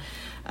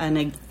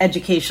an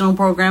educational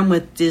program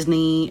with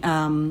Disney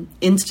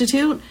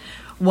Institute,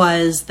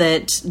 was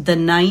that the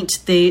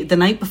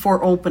night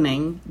before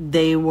opening,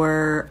 they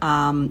were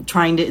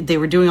they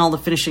were doing all the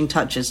finishing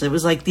touches. It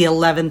was like the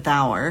 11th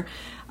hour.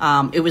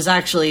 It was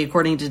actually,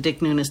 according to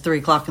Dick Nunes,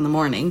 3:00 in the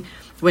morning,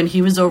 when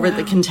he was over at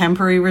the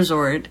Contemporary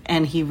Resort,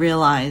 and he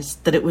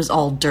realized that it was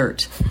all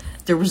dirt.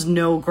 There was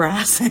no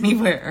grass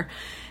anywhere.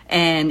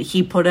 And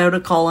he put out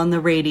a call on the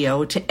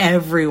radio to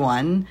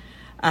everyone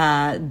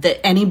that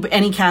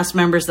any cast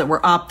members that were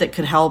up that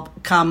could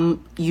help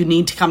come. You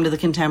need to come to the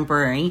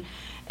Contemporary.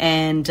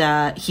 And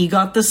he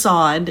got the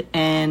sod,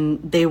 and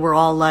they were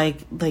all like,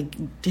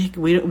 Dick,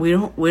 we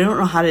don't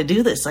know how to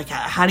do this. Like,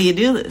 how do you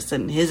do this?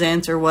 And his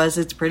answer was,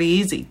 it's pretty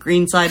easy,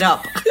 green side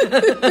up.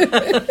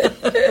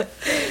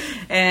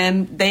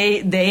 And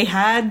they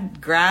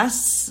had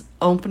grass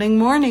opening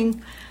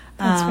morning.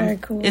 That's very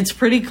cool. It's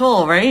pretty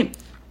cool, right?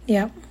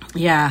 Yeah.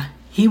 Yeah.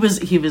 He was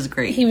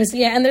great.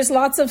 And there's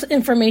lots of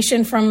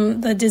information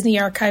from the Disney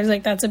archives.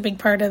 Like, that's a big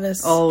part of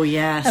this. Oh,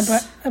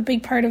 yes. A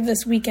big part of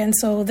this weekend.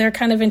 So they're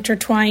kind of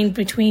intertwined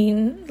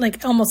between,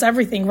 like, almost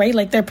everything, right?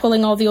 Like, they're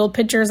pulling all the old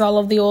pictures, all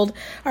of the old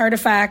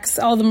artifacts,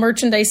 all the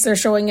merchandise they're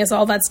showing us,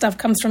 all that stuff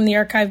comes from the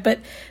archive. But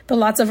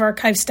lots of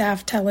archive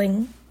staff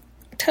telling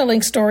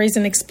stories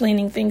and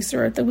explaining things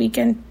throughout the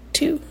weekend,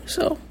 too.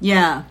 So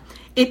yeah,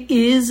 it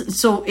is.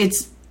 So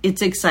it's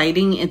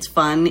exciting. It's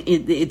fun.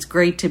 It's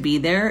great to be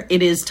there.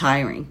 It is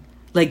tiring.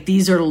 Like,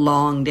 these are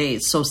long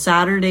days. So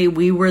Saturday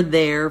we were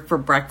there for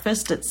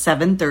breakfast at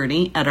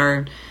 7:30 at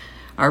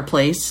our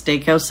place,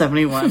 Steakhouse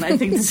 71. I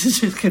think this is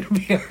just going to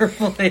be our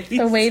place.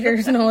 The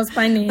waiters know us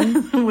by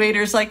name. The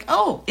waiter's like,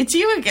 "Oh, it's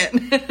you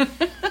again."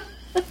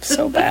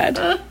 So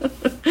bad.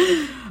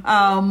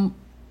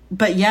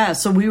 But yeah,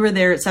 so we were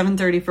there at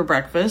 7:30 for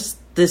breakfast.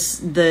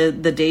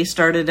 The day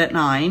started at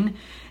 9,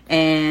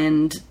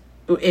 and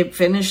it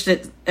finished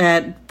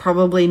at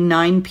probably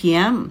 9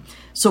 p.m.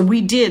 So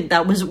we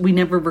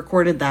never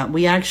recorded that.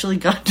 We actually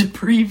got to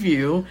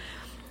preview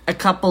a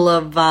couple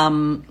of...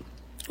 well,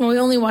 we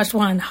only watched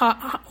one.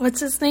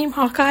 What's his name?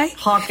 Hawkeye?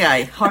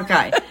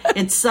 Hawkeye.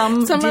 It's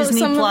some Disney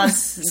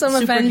Plus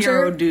superhero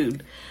Avenger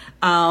dude.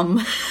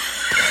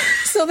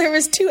 So there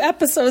was 2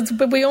 episodes,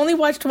 but we only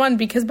watched one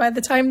because by the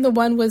time the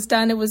one was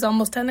done, it was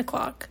almost 10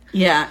 o'clock.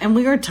 Yeah, and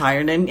we were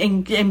tired.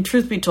 And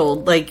truth be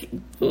told, like,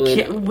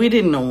 we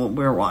didn't know what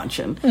we were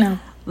watching. No.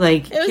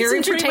 Like, it was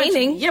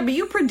entertaining. Yeah, but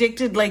you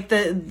predicted,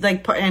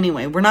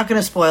 anyway, we're not going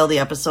to spoil the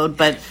episode,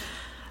 but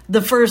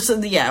the first,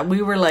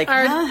 we were like...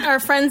 Our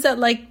friends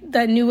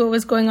that knew what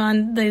was going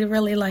on, they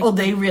really liked it. Oh,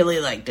 they really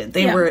liked it.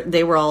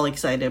 They were all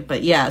excited.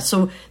 But yeah,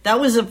 so that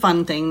was a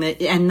fun thing.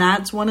 And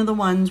that's one of the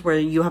ones where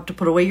you have to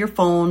put away your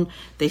phone.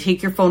 They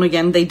take your phone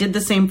again. They did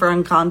the same for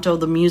Encanto,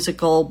 the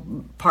musical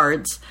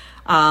parts.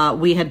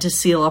 We had to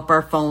seal up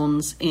our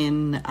phones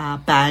in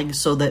bags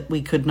so that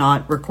we could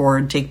not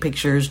record, take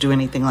pictures, do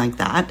anything like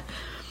that.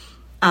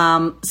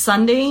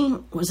 Sunday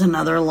was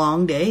another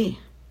long day.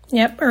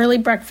 Yep, early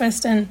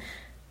breakfast and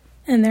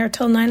there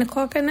till 9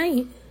 o'clock at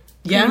night.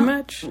 Yeah, pretty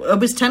much. It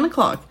was 10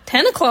 o'clock.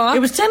 10 o'clock? It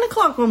was 10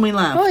 o'clock when we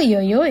left. Oy,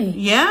 oy, oy.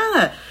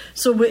 Yeah.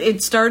 So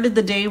it started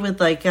the day with,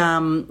 like,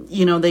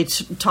 they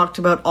talked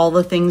about all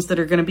the things that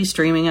are going to be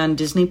streaming on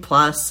Disney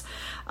Plus.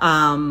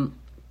 And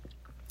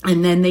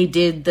then they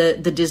did the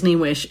Disney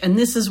Wish. And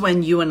this is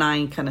when you and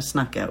I kind of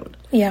snuck out.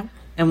 Yeah.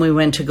 And we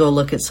went to go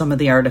look at some of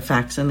the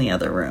artifacts in the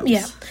other rooms.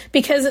 Yeah,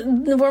 because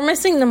we're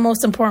missing the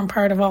most important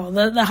part of all,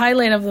 the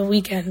highlight of the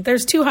weekend.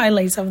 There's 2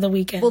 highlights of the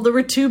weekend. Well, there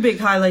were 2 big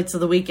highlights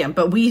of the weekend,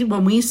 but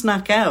when we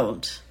snuck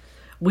out,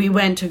 we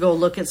went to go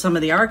look at some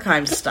of the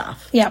archive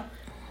stuff. Yep.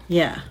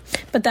 Yeah.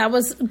 But that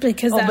was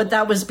because...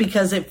 that was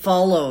because it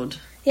followed...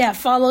 Yeah,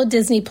 follow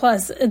Disney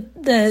Plus.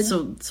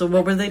 So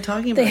what were they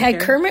talking about? They had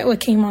Kermit who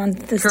came on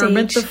the stage.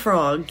 Kermit the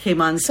Frog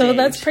came on stage. So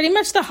that's pretty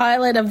much the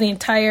highlight of the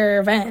entire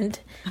event.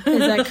 Is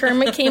that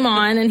Kermit came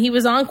on, and he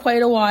was on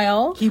quite a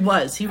while. He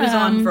was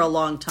on for a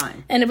long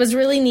time. And it was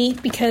really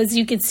neat because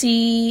you could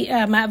see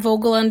Matt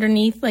Vogel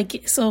underneath,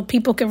 so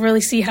people could really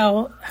see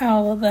how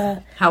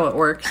it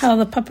works. How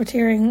the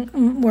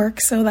puppeteering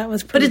works. So that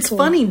was pretty cool. But it's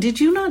funny, did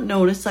you not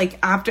notice,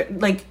 after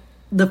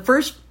the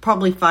first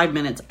probably 5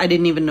 minutes, I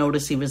didn't even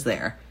notice he was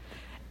there.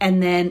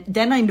 And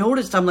then I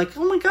noticed, I'm like,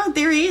 oh my God,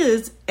 there he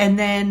is. And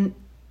then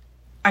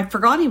I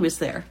forgot he was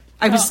there.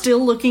 I was still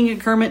looking at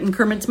Kermit and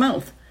Kermit's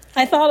mouth.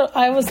 I thought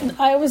I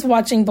was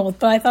watching both,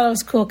 but I thought it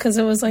was cool because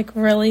it was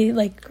really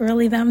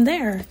them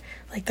there.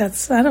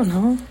 That's, I don't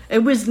know. It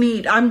was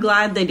neat. I'm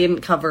glad they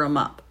didn't cover him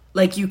up.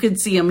 You could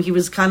see him. He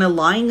was kind of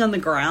lying on the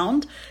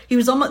ground. He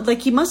was almost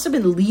he must have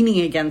been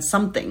leaning against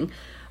something.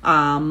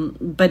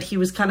 But he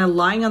was kind of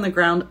lying on the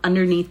ground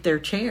underneath their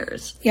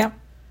chairs. Yep.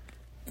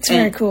 It's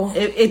very cool.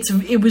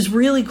 It was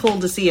really cool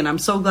to see, and I'm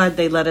so glad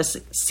they let us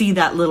see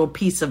that little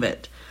piece of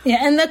it. Yeah,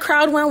 and the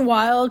crowd went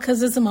wild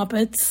because it's the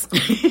Muppets.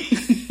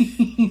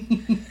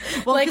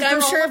 Well,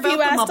 I'm sure if you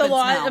asked a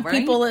lot of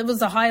people, it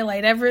was a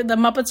highlight. The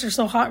Muppets are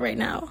so hot right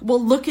now. Well,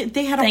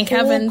 they had a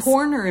whole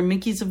corner in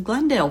Mickey's of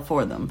Glendale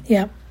for them.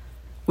 Yeah.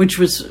 Which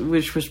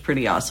was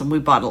pretty awesome. We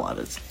bought a lot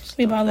of stuff.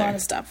 We bought a lot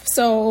of stuff.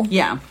 So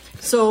yeah.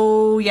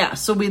 So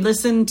we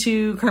listened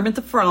to Kermit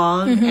the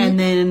Frog, and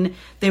then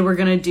they were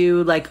going to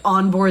do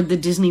onboard the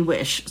Disney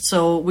Wish.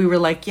 So we were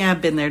like, yeah,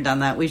 been there, done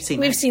that. We've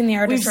seen the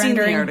artist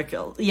rendering. Seen the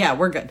article. Yeah,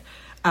 we're good.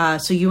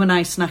 So you and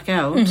I snuck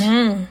out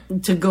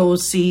to go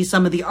see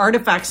some of the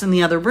artifacts in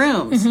the other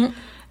rooms,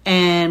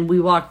 and we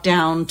walked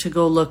down to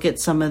go look at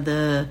some of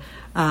the.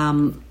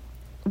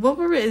 What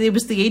were it? It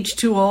was the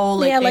H2O.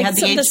 They had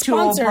the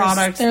H2O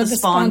products, the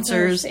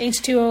sponsors.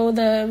 H2O,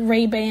 the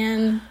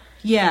Ray-Ban.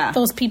 Yeah.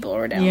 Those people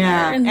were down there.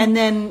 Yeah.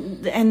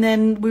 And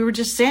then we were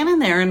just standing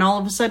there, and all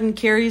of a sudden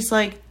Carrie's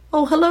like,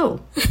 oh, hello.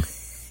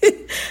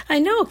 I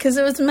know, because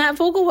it was Matt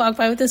Vogel walked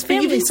by with his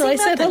family, so I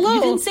said hello.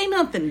 You didn't say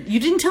nothing. You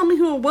didn't tell me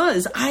who it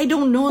was. I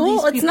don't know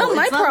these people. It's not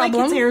my problem. It's not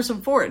like it's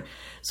Harrison Ford.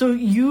 So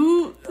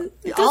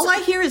all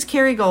I hear is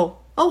Carrie go,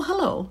 oh,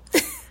 hello.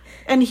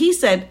 And he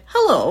said,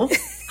 hello.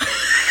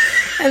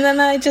 And then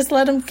I just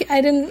let him.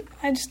 I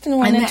just didn't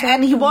want to interrupt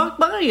And he him. walked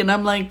by, and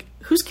I'm like,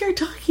 "Who's Gary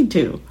talking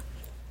to?"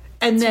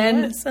 And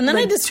then I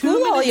had to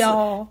school all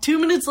y'all. 2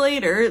 minutes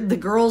later, the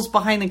girls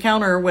behind the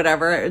counter or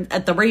whatever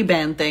at the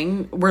Ray-Ban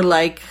thing were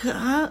like,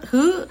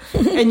 "Who?"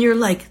 And you're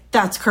like,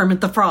 "That's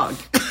Kermit the Frog."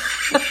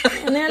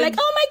 And they're like,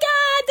 "Oh my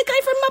God, the guy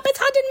from Muppets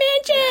Haunted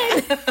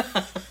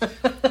Mansion!"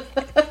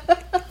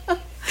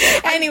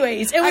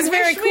 Anyways, it was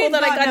very cool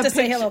that I got to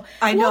say hello.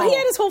 I know. Well, he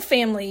had his whole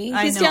family.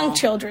 He's young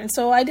children,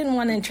 so I didn't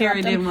want to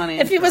interrupt him.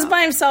 If he was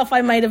by himself,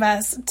 I might have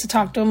asked to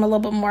talk to him a little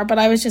bit more, but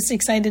I was just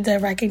excited to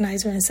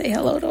recognize him and say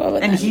hello to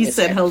him. And he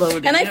said hello to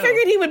you. And I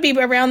figured he would be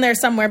around there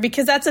somewhere,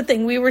 because that's the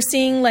thing. We were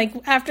seeing, like,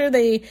 after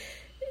the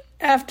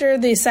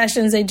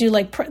sessions, they do,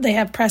 like, they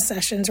have press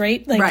sessions,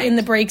 right? Like, in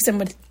the breaks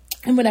and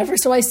whatever.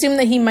 So I assume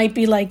that he might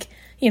be, like,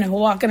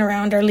 walking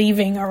around or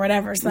leaving or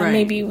whatever. So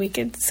maybe we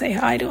could say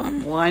hi to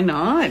him. Why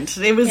not?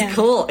 It was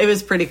cool. It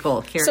was pretty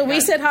cool. So we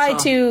said hi.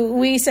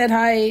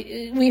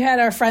 We had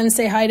our friends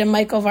say hi to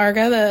Michael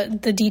Varga,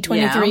 the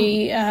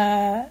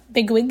D23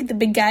 bigwig, the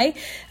big guy.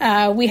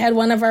 We had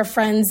one of our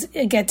friends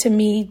get to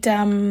meet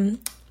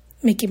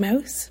Mickey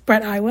Mouse,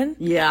 Brett Iwan.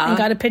 Yeah. And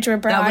got a picture of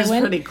Brett Iwan. That was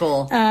pretty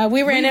cool.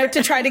 We ran out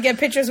to try to get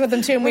pictures with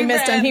him too, and we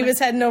missed him. He was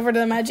heading over to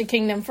the Magic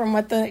Kingdom from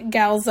what the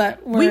gals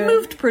that were... We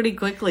moved pretty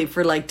quickly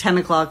for like 10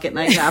 o'clock at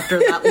night after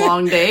that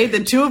long day.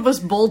 The two of us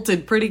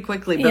bolted pretty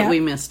quickly, but we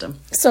missed him.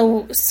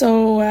 So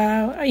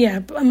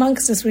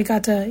amongst us, we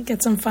got to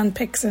get some fun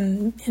pics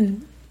and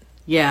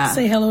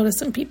say hello to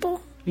some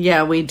people.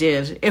 Yeah, we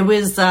did. It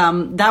was,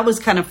 that was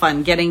kind of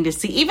fun getting to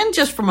see, even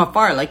just from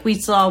afar. Like we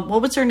saw,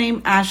 what was her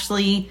name?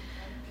 Ashley...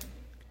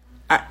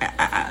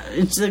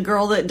 it's the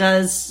girl that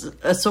does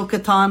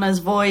Ahsoka Tana's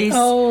voice.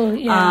 Oh,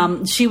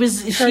 yeah. She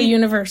was Her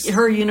universe.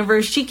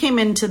 She came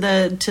into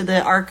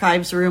the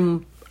archives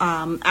room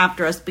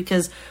after us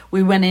because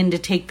we went in to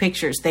take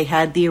pictures. They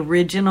had the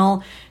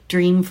original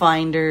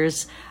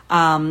Dreamfinders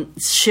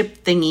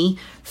ship thingy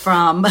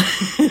from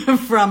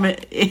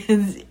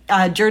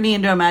Journey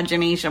into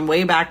Imagination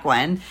way back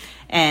when.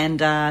 And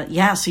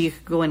so you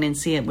could go in and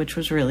see it, which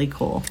was really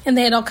cool. And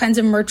they had all kinds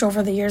of merch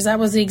over the years. That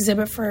was the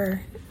exhibit for...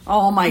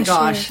 Oh my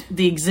gosh,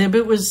 the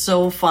exhibit was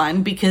so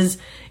fun because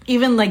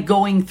even like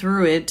going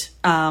through it,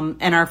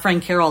 and our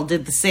friend Carol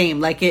did the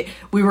same. Like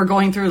we were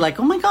going through like,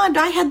 oh my God,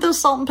 I had those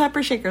salt and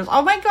pepper shakers.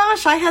 Oh my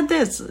gosh, I had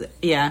this.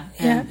 Yeah.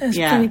 Yeah, it was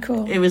pretty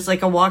cool. It was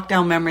like a walk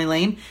down memory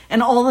lane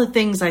and all the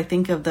things I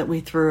think of that we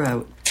threw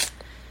out.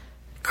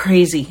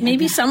 Crazy.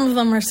 Maybe some of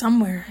them are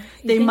somewhere.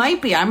 They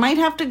might be. I might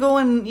have to go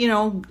and,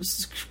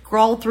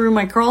 scroll through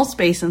my crawl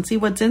space and see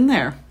what's in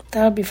there.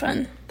 That would be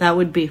fun. That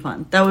would be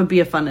fun. That would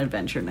be a fun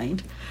adventure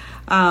night.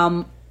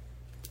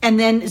 And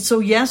then, so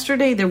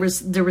yesterday there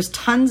was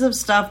tons of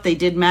stuff. They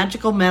did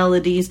Magical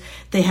Melodies.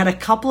 They had a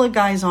couple of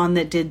guys on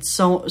that did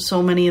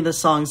so many of the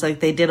songs. Like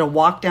they did a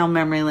walk down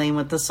memory lane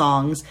with the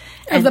songs.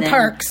 Of the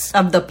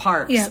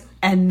parks. Yeah.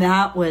 And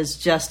that was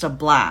just a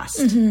blast.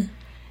 Mm-hmm.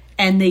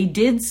 And they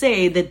did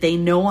say that they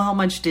know how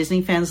much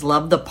Disney fans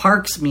love the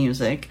parks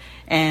music.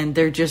 And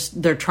they're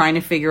trying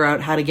to figure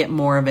out how to get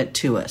more of it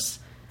to us.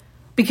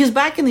 Because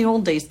back in the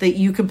old days, that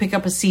you could pick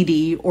up a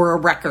CD or a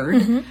record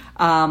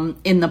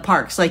in the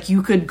parks. Like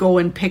you could go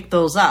and pick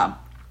those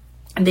up.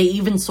 And they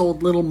even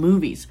sold little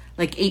movies,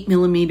 like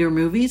 8mm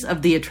movies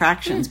of the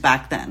attractions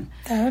back then.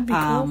 That would be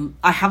cool.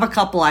 I have a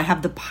couple. I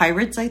have the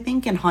Pirates, I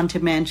think, and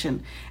Haunted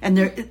Mansion. And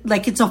they're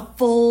like it's a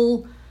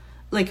full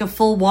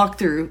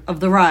walkthrough of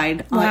the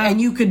ride. Wow. And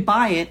you could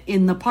buy it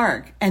in the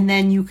park. And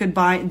then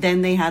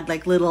then they had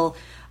like little,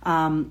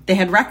 they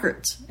had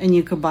records. And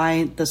you could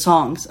buy the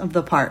songs of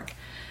the park.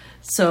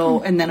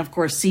 So, and then of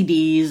course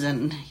CDs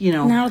and,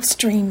 Now it's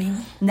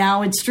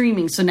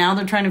streaming. So now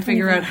they're trying to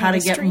figure out how to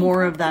get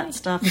more of that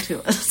stuff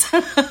to us.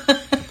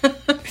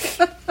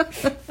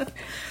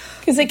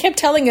 Because they kept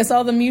telling us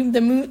all the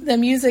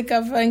music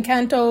of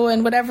Encanto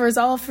and whatever is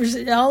all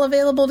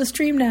available to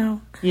stream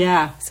now.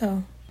 Yeah.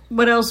 So.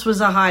 What else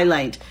was a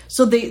highlight?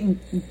 So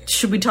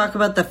should we talk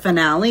about the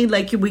finale?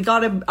 Like we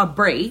got a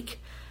break.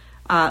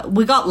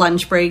 We got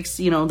lunch breaks,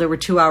 there were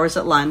 2 hours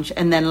at lunch.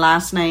 And then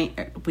last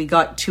night we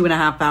got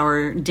 2.5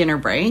 hour dinner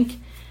break.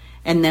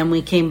 And then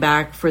we came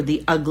back for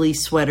the ugly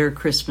sweater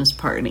Christmas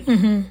party.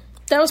 Mm-hmm.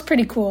 That was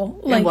pretty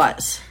cool. It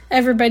was.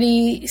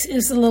 Everybody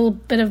is a little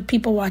bit of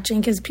people watching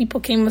because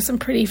people came with some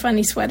pretty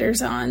funny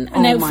sweaters on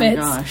and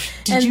outfits. Oh my gosh.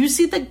 Did you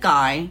see the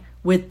guy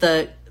with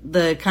the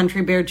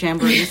Country Bear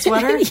Jamboree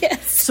sweater?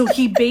 Yes. So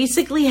he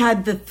basically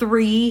had the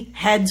 3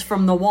 heads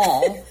from the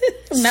wall.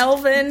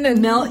 Melvin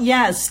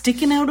and...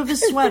 sticking out of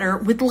his sweater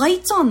with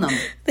lights on them.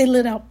 They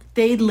lit up.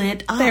 They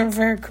were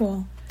very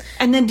cool.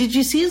 And then did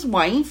you see his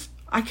wife?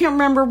 I can't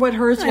remember what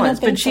hers was,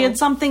 but she had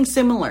something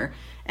similar.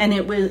 And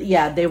it was,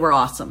 they were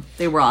awesome.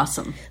 They were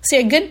awesome. So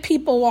yeah, good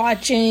people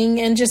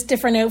watching and just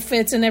different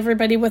outfits and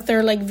everybody with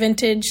their like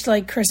vintage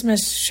like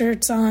Christmas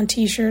shirts on,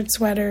 t-shirts,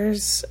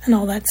 sweaters, and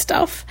all that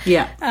stuff.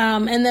 Yeah.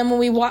 And then when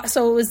we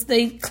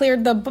they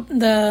cleared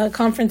the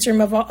conference room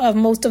of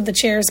most of the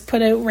chairs,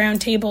 put out round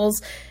tables.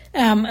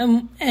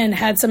 and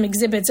had some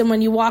exhibits. And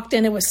when you walked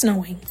in, it was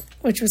snowing,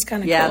 which was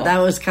kind of cool. Yeah, that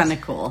was kind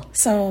of cool.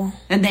 So,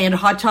 and they had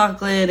hot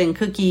chocolate and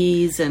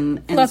cookies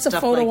and lots stuff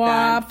of photo like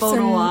that. ops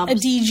and a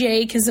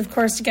DJ, because of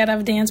course you got to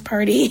have a dance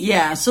party.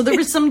 Yeah, so there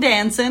was some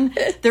dancing.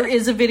 There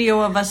is a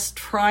video of us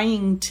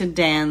trying to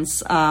dance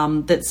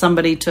that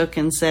somebody took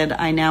and said,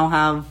 I now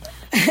have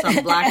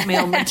some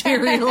blackmail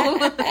material.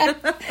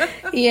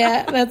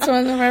 Yeah, that's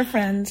one of our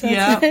friends.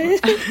 Yeah.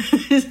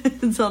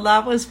 So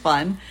that was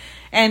fun.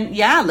 And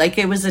yeah, like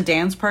it was a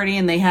dance party,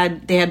 and they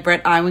had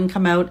Brett Iwan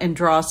come out and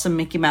draw some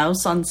Mickey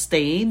Mouse on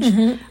stage.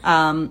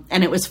 And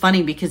it was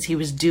funny because he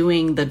was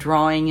doing the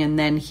drawing and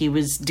then he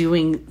was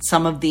doing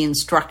some of the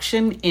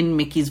instruction in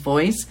Mickey's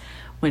voice,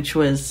 which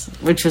was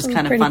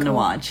kind of fun to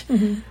watch.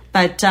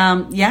 But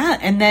yeah,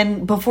 and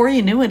then before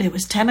you knew it, it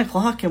was 10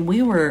 o'clock and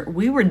we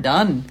were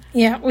done.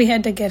 Yeah, we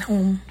had to get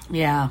home.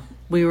 Yeah,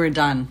 we were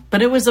done.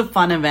 But it was a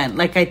fun event.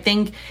 Like, I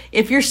think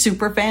if you're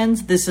super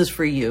fans, this is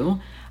for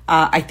you.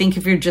 I think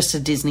if you're just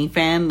a Disney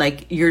fan,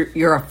 like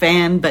you're a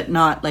fan, but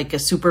not like a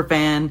super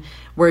fan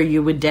where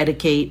you would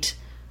dedicate,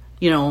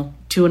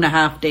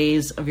 2.5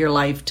 days of your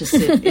life to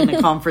sit in a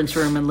conference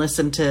room and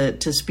listen to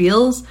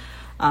spiels,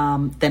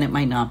 then it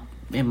might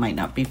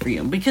not be for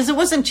you, because it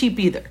wasn't cheap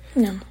either.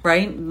 No.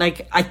 Right?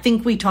 Like, I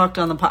think we talked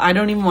on I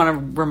don't even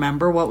want to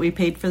remember what we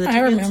paid for the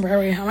tickets. I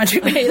remember how much we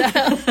paid.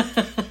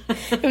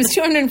 It was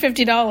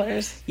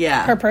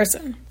 $250 per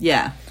person.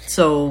 Yeah.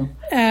 So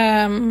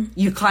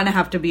you kind of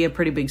have to be a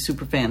pretty big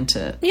super fan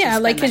to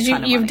like, because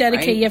you've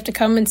dedicated, right? You have to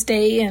come and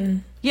stay,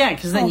 and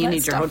because then you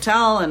need your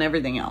hotel and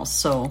everything else.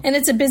 So, and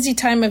it's a busy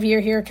time of year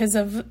here because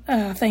of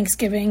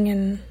Thanksgiving,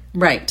 and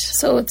right.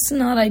 So it's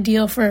not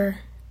ideal for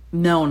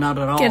not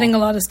at all getting a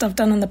lot of stuff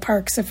done in the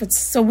parks.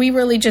 So we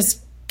really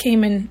just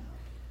came in,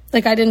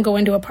 like, I didn't go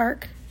into a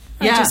park.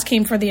 I just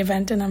came for the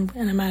event, and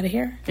I'm out of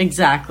here.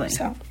 Exactly.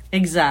 So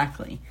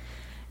exactly.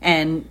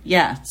 And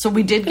so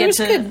we did get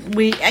to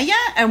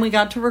and we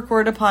got to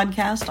record a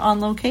podcast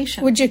on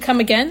location. Would you come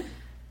again?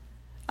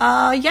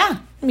 Yeah,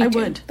 I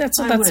would. That's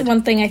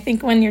one thing I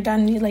think when you're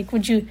done, you like,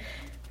 would you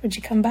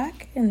come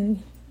back?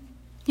 And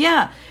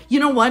yeah, you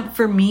know what?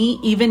 For me,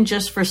 even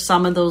just for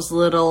some of those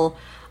little,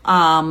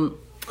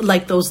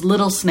 like those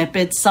little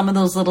snippets, some of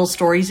those little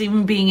stories,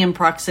 even being in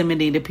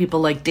proximity to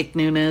people like Dick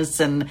Nunes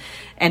and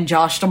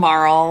Josh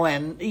Tomorrow,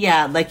 and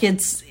like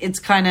it's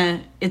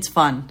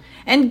fun.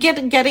 And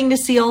getting to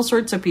see all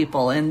sorts of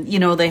people. And,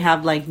 they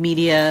have like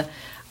media,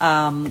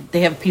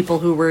 they have people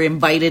who were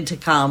invited to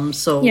come.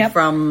 So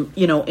from,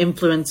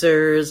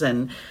 influencers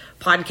and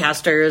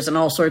podcasters and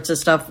all sorts of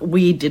stuff.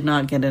 We did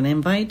not get an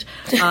invite.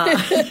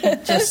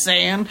 Just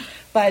saying.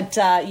 But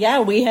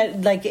we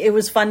had, like, it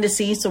was fun to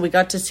see. So we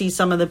got to see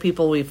some of the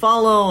people we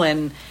follow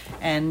and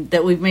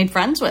that we've made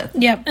friends with.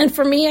 Yeah. And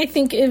for me, I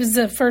think it was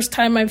the first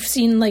time I've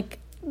seen, like,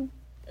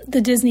 the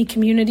Disney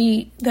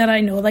community that I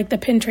know, like the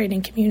pin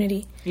trading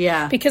community.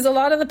 Yeah. Because a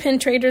lot of the pin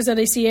traders that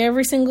I see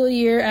every single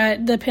year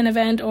at the pin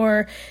event,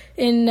 or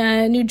in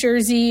New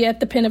Jersey at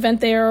the pin event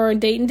there, or in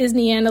Dayton,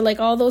 Disneyland, like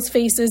all those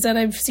faces that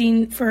I've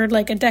seen for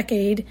like a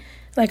decade,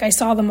 like I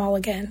saw them all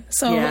again.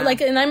 So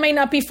like, and I may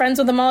not be friends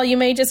with them all. You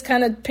may just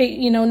kind of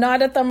pay,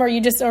 nod at them,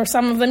 or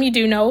some of them you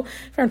do know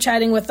from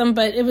chatting with them.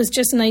 But it was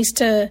just nice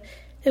to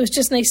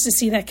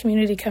see that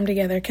community come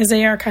together, because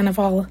they are kind of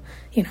all,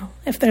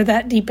 if they're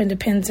that deep into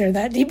pins, they're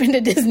that deep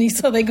into Disney,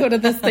 so they go to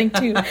this thing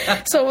too.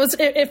 So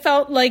it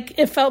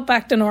felt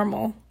back to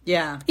normal.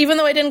 Yeah. Even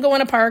though I didn't go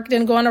on a park,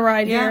 didn't go on a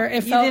ride here,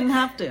 you didn't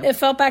have to. It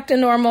felt back to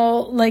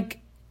normal, like,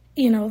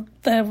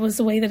 that was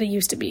the way that it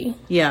used to be.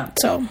 Yeah.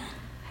 So.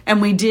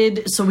 And we did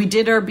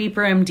our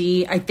Beeper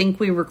MD. I think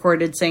we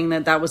recorded saying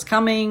that was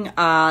coming.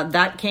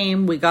 That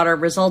came. We got our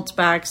results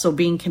back. So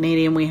being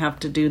Canadian, we have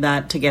to do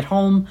that to get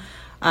home.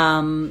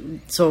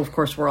 So of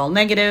course we're all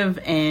negative,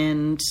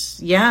 and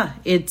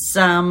it's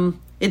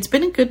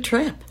been a good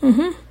trip.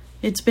 Mm-hmm.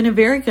 It's been a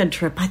very good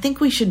trip. I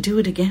think we should do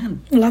it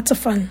again. Lots of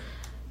fun.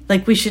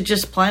 Like, we should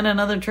just plan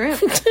another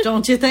trip.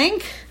 Don't you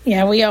think?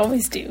 Yeah, we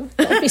always do.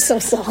 Don't be so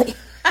silly.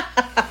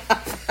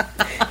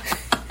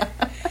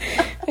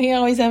 We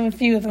always have a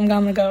few of them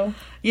on the go.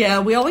 Yeah,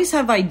 we always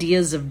have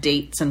ideas of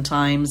dates and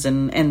times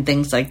and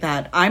things like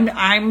that.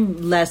 I'm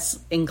less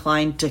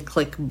inclined to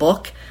click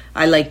book.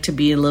 I like to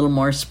be a little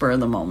more spur of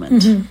the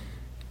moment. Mm-hmm.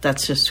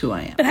 That's just who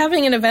I am. But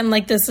having an event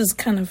like this is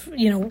kind of,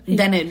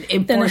 then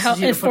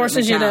it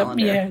forces you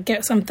to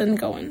get something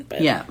going.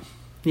 But.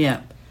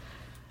 Yeah.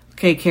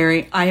 Okay,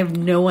 Carrie, I have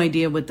no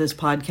idea what this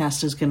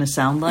podcast is going to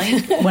sound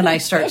like when I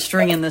start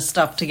stringing this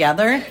stuff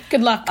together.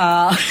 Good luck.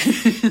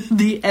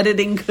 The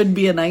editing could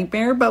be a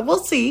nightmare, but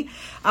we'll see.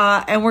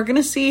 And we're going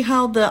to see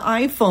how the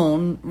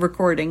iPhone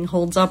recording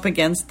holds up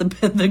against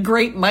the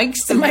great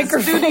mics and the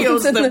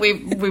studios that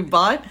we've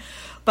bought.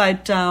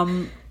 But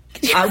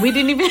we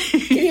didn't even...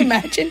 Can you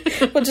imagine?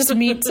 We'll just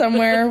meet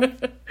somewhere.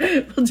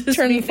 We'll just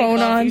turn the phone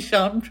on.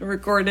 Shop to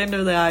record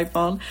into the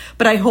iPhone.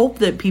 But I hope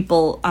that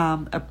people,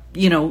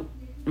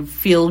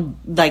 feel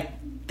like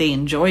they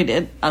enjoyed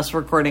it, us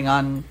recording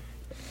on...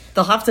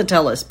 They'll have to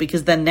tell us,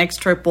 because then next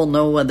trip we'll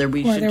know whether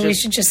we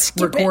should just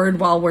record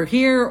while we're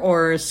here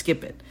or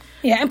skip it.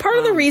 Yeah, and part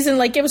of the reason,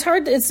 like, it was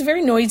hard. It's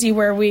very noisy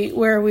where we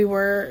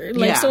were,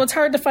 like, so it's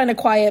hard to find a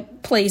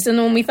quiet place. And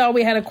when we thought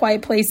we had a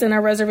quiet place, then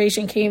our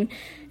reservation came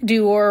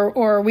due,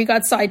 or we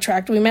got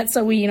sidetracked. We met,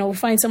 so we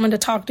find someone to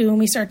talk to, and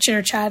we start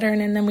chitter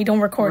chattering, and then we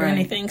don't record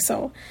anything.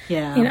 So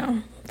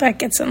that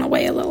gets in the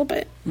way a little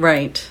bit.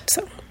 Right.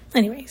 So,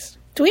 anyways,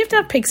 do we have to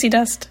have pixie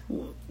dust?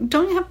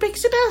 Don't you have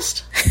pixie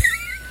dust?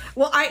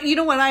 Well, you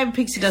know what? I have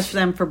pixie dust for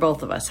them for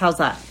both of us. How's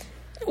that?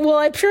 Well,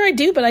 I'm sure I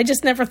do, but I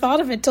just never thought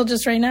of it till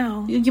just right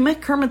now. You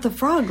met Kermit the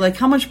Frog. Like,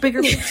 how much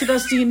bigger pixie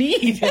dust do you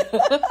need?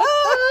 Well,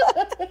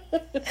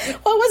 I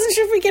wasn't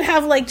sure if we could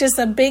have, like, just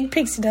a big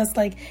pixie dust,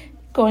 like,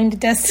 going to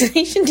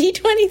Destination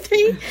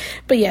D23.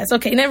 But yes,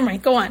 okay, never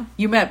mind. Go on.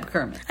 You met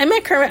Kermit. I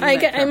met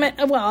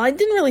Kermit. Well, I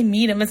didn't really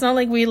meet him. It's not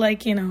like we,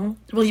 like,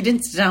 Well, you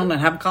didn't sit down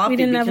and have coffee. We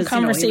didn't have a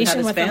conversation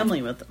with with family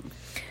him. with him.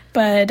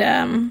 But,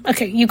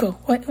 okay, you go.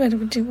 What were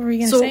you going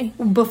to say?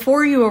 So,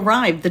 before you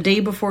arrived, the day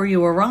before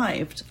you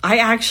arrived, I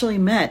actually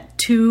met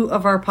 2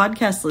 of our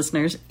podcast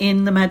listeners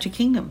in the Magic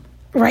Kingdom.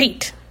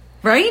 Right?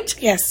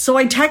 Yes. So,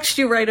 I texted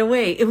you right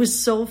away. It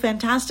was so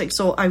fantastic.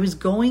 So, I was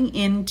going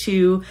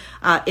into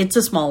It's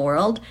a Small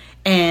World,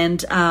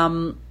 and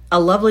a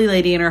lovely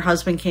lady and her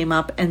husband came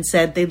up and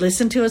said they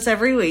listen to us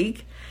every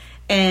week.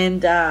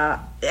 And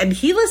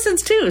he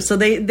listens too. So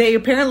they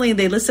apparently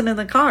they listen in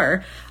the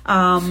car.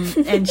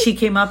 And she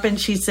came up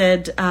and she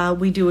said,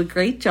 we do a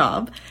great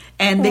job.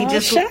 And they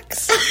just...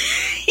 Shucks.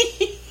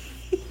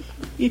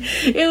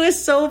 It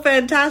was so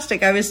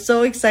fantastic. I was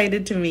so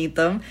excited to meet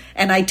them.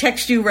 And I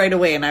texted you right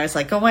away. And I was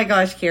like, oh my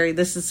gosh, Carrie,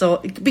 this is so...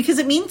 Because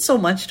it means so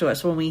much to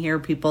us when we hear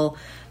people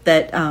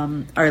that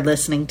are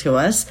listening to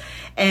us.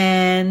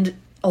 And,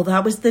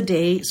 that was the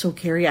day. So,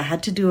 Carrie, I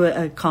had to do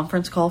a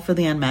conference call for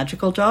the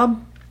Unmagical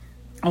job.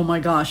 Oh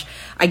my gosh.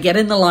 I get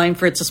in the line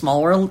for It's a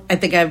Small World. I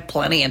think I have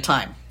plenty of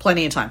time.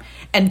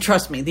 And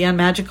trust me, the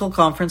Unmagical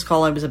conference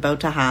call I was about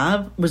to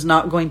have was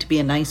not going to be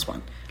a nice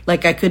one.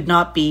 Like, I could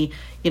not be,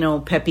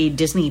 peppy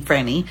Disney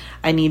Franny.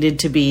 I needed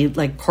to be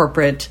like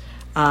corporate,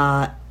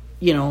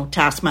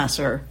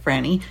 taskmaster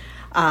Franny.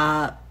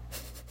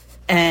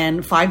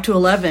 And 5 to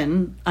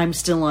 11, I'm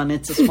still on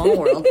It's a Small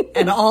World.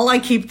 And all I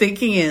keep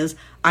thinking is,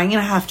 I'm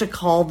going to have to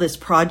call this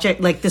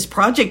project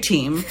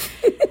team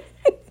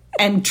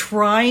and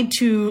try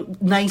to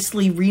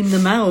nicely ream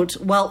them out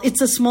while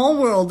It's a Small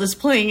World is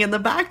playing in the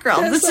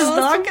background. This is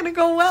not going to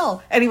go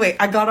well. Anyway,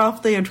 I got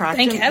off the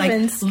attraction. Thank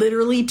heavens. Like,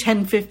 literally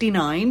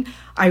 10:59.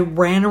 I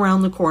ran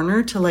around the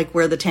corner to like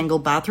where the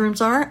Tangled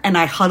bathrooms are, and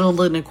I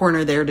huddled in a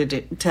corner there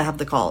to have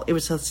the call. It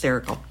was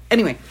hysterical.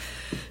 Anyway,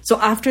 so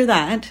after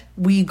that,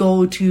 we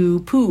go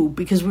to Pooh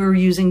because we were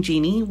using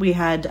Genie. We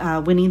had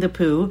Winnie the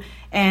Pooh,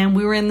 and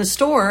we were in the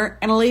store,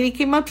 and a lady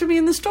came up to me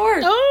in the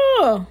store.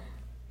 Oh,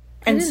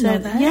 and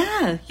said,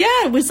 yeah,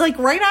 it was like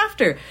right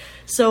after.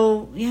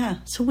 So, yeah,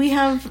 so we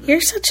have... You're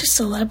such a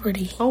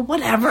celebrity. Oh,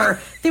 whatever.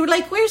 They were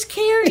like, where's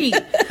Carrie?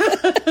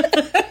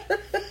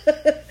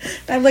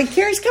 I'm like,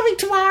 Carrie's coming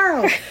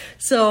tomorrow.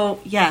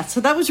 So, yeah,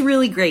 so that was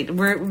really great.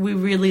 We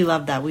really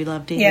love that. We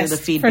love to hear the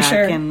feedback. For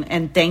sure.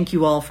 And thank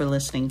you all for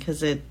listening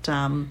because it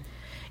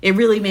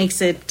really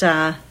makes it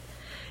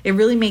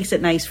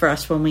nice for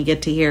us when we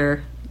get to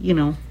hear,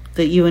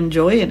 that you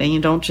enjoy it and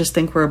you don't just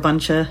think we're a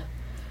bunch of...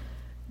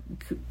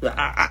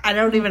 I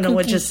don't even know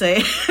what to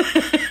say.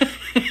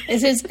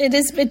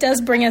 It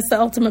does bring us the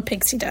ultimate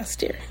pixie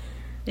dust here.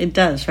 It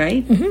does,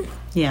 right? Mm-hmm.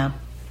 Yeah.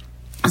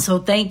 So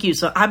thank you.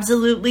 So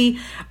absolutely,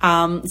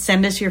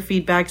 send us your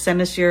feedback,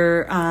 send us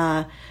your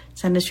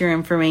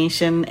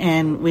information,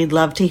 and we'd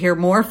love to hear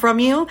more from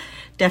you.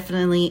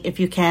 Definitely, if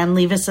you can,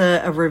 leave us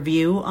a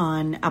review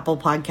on Apple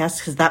Podcasts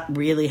because that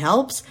really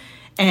helps.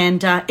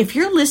 And if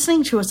you're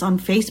listening to us on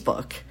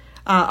Facebook,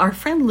 our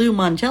friend Lou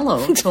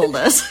Mangello told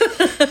us.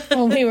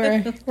 Well, we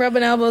were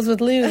rubbing elbows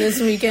with Lou this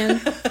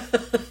weekend.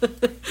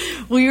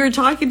 We were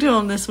talking to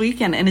him this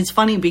weekend, and it's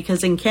funny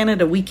because in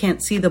Canada, we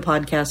can't see the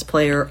podcast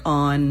player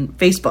on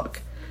Facebook.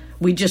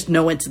 We just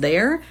know it's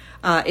there.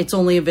 It's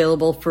only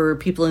available for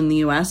people in the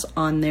U.S.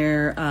 on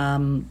their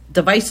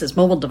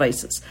mobile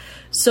devices.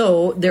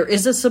 So there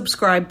is a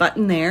subscribe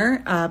button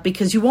there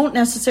because you won't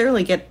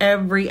necessarily get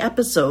every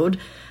episode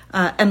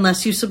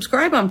unless you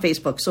subscribe on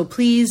Facebook. So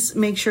please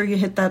make sure you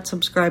hit that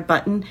subscribe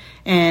button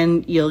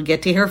and you'll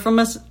get to hear from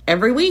us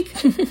every week,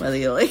 whether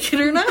you like it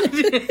or not.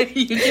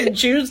 You can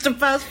choose to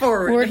fast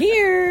forward. We're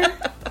here.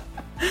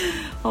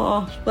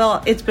 Oh,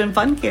 well, it's been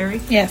fun, Carrie.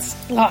 Yes,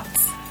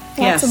 lots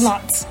and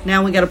lots.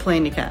 Now we got a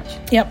plane to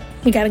catch. Yep,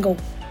 we got to go.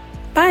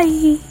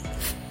 Bye.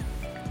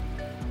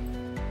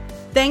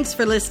 Thanks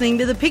for listening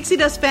to the Pixie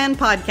Dust Fan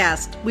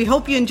Podcast. We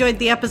hope you enjoyed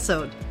the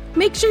episode.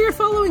 Make sure you're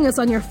following us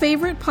on your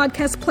favorite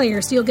podcast player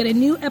so you'll get a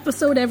new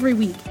episode every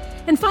week.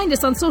 And find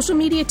us on social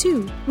media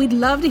too. We'd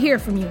love to hear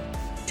from you.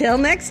 Till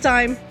next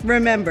time,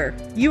 remember,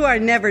 you are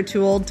never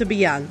too old to be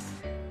young.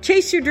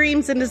 Chase your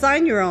dreams and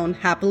design your own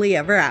happily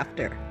ever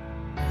after.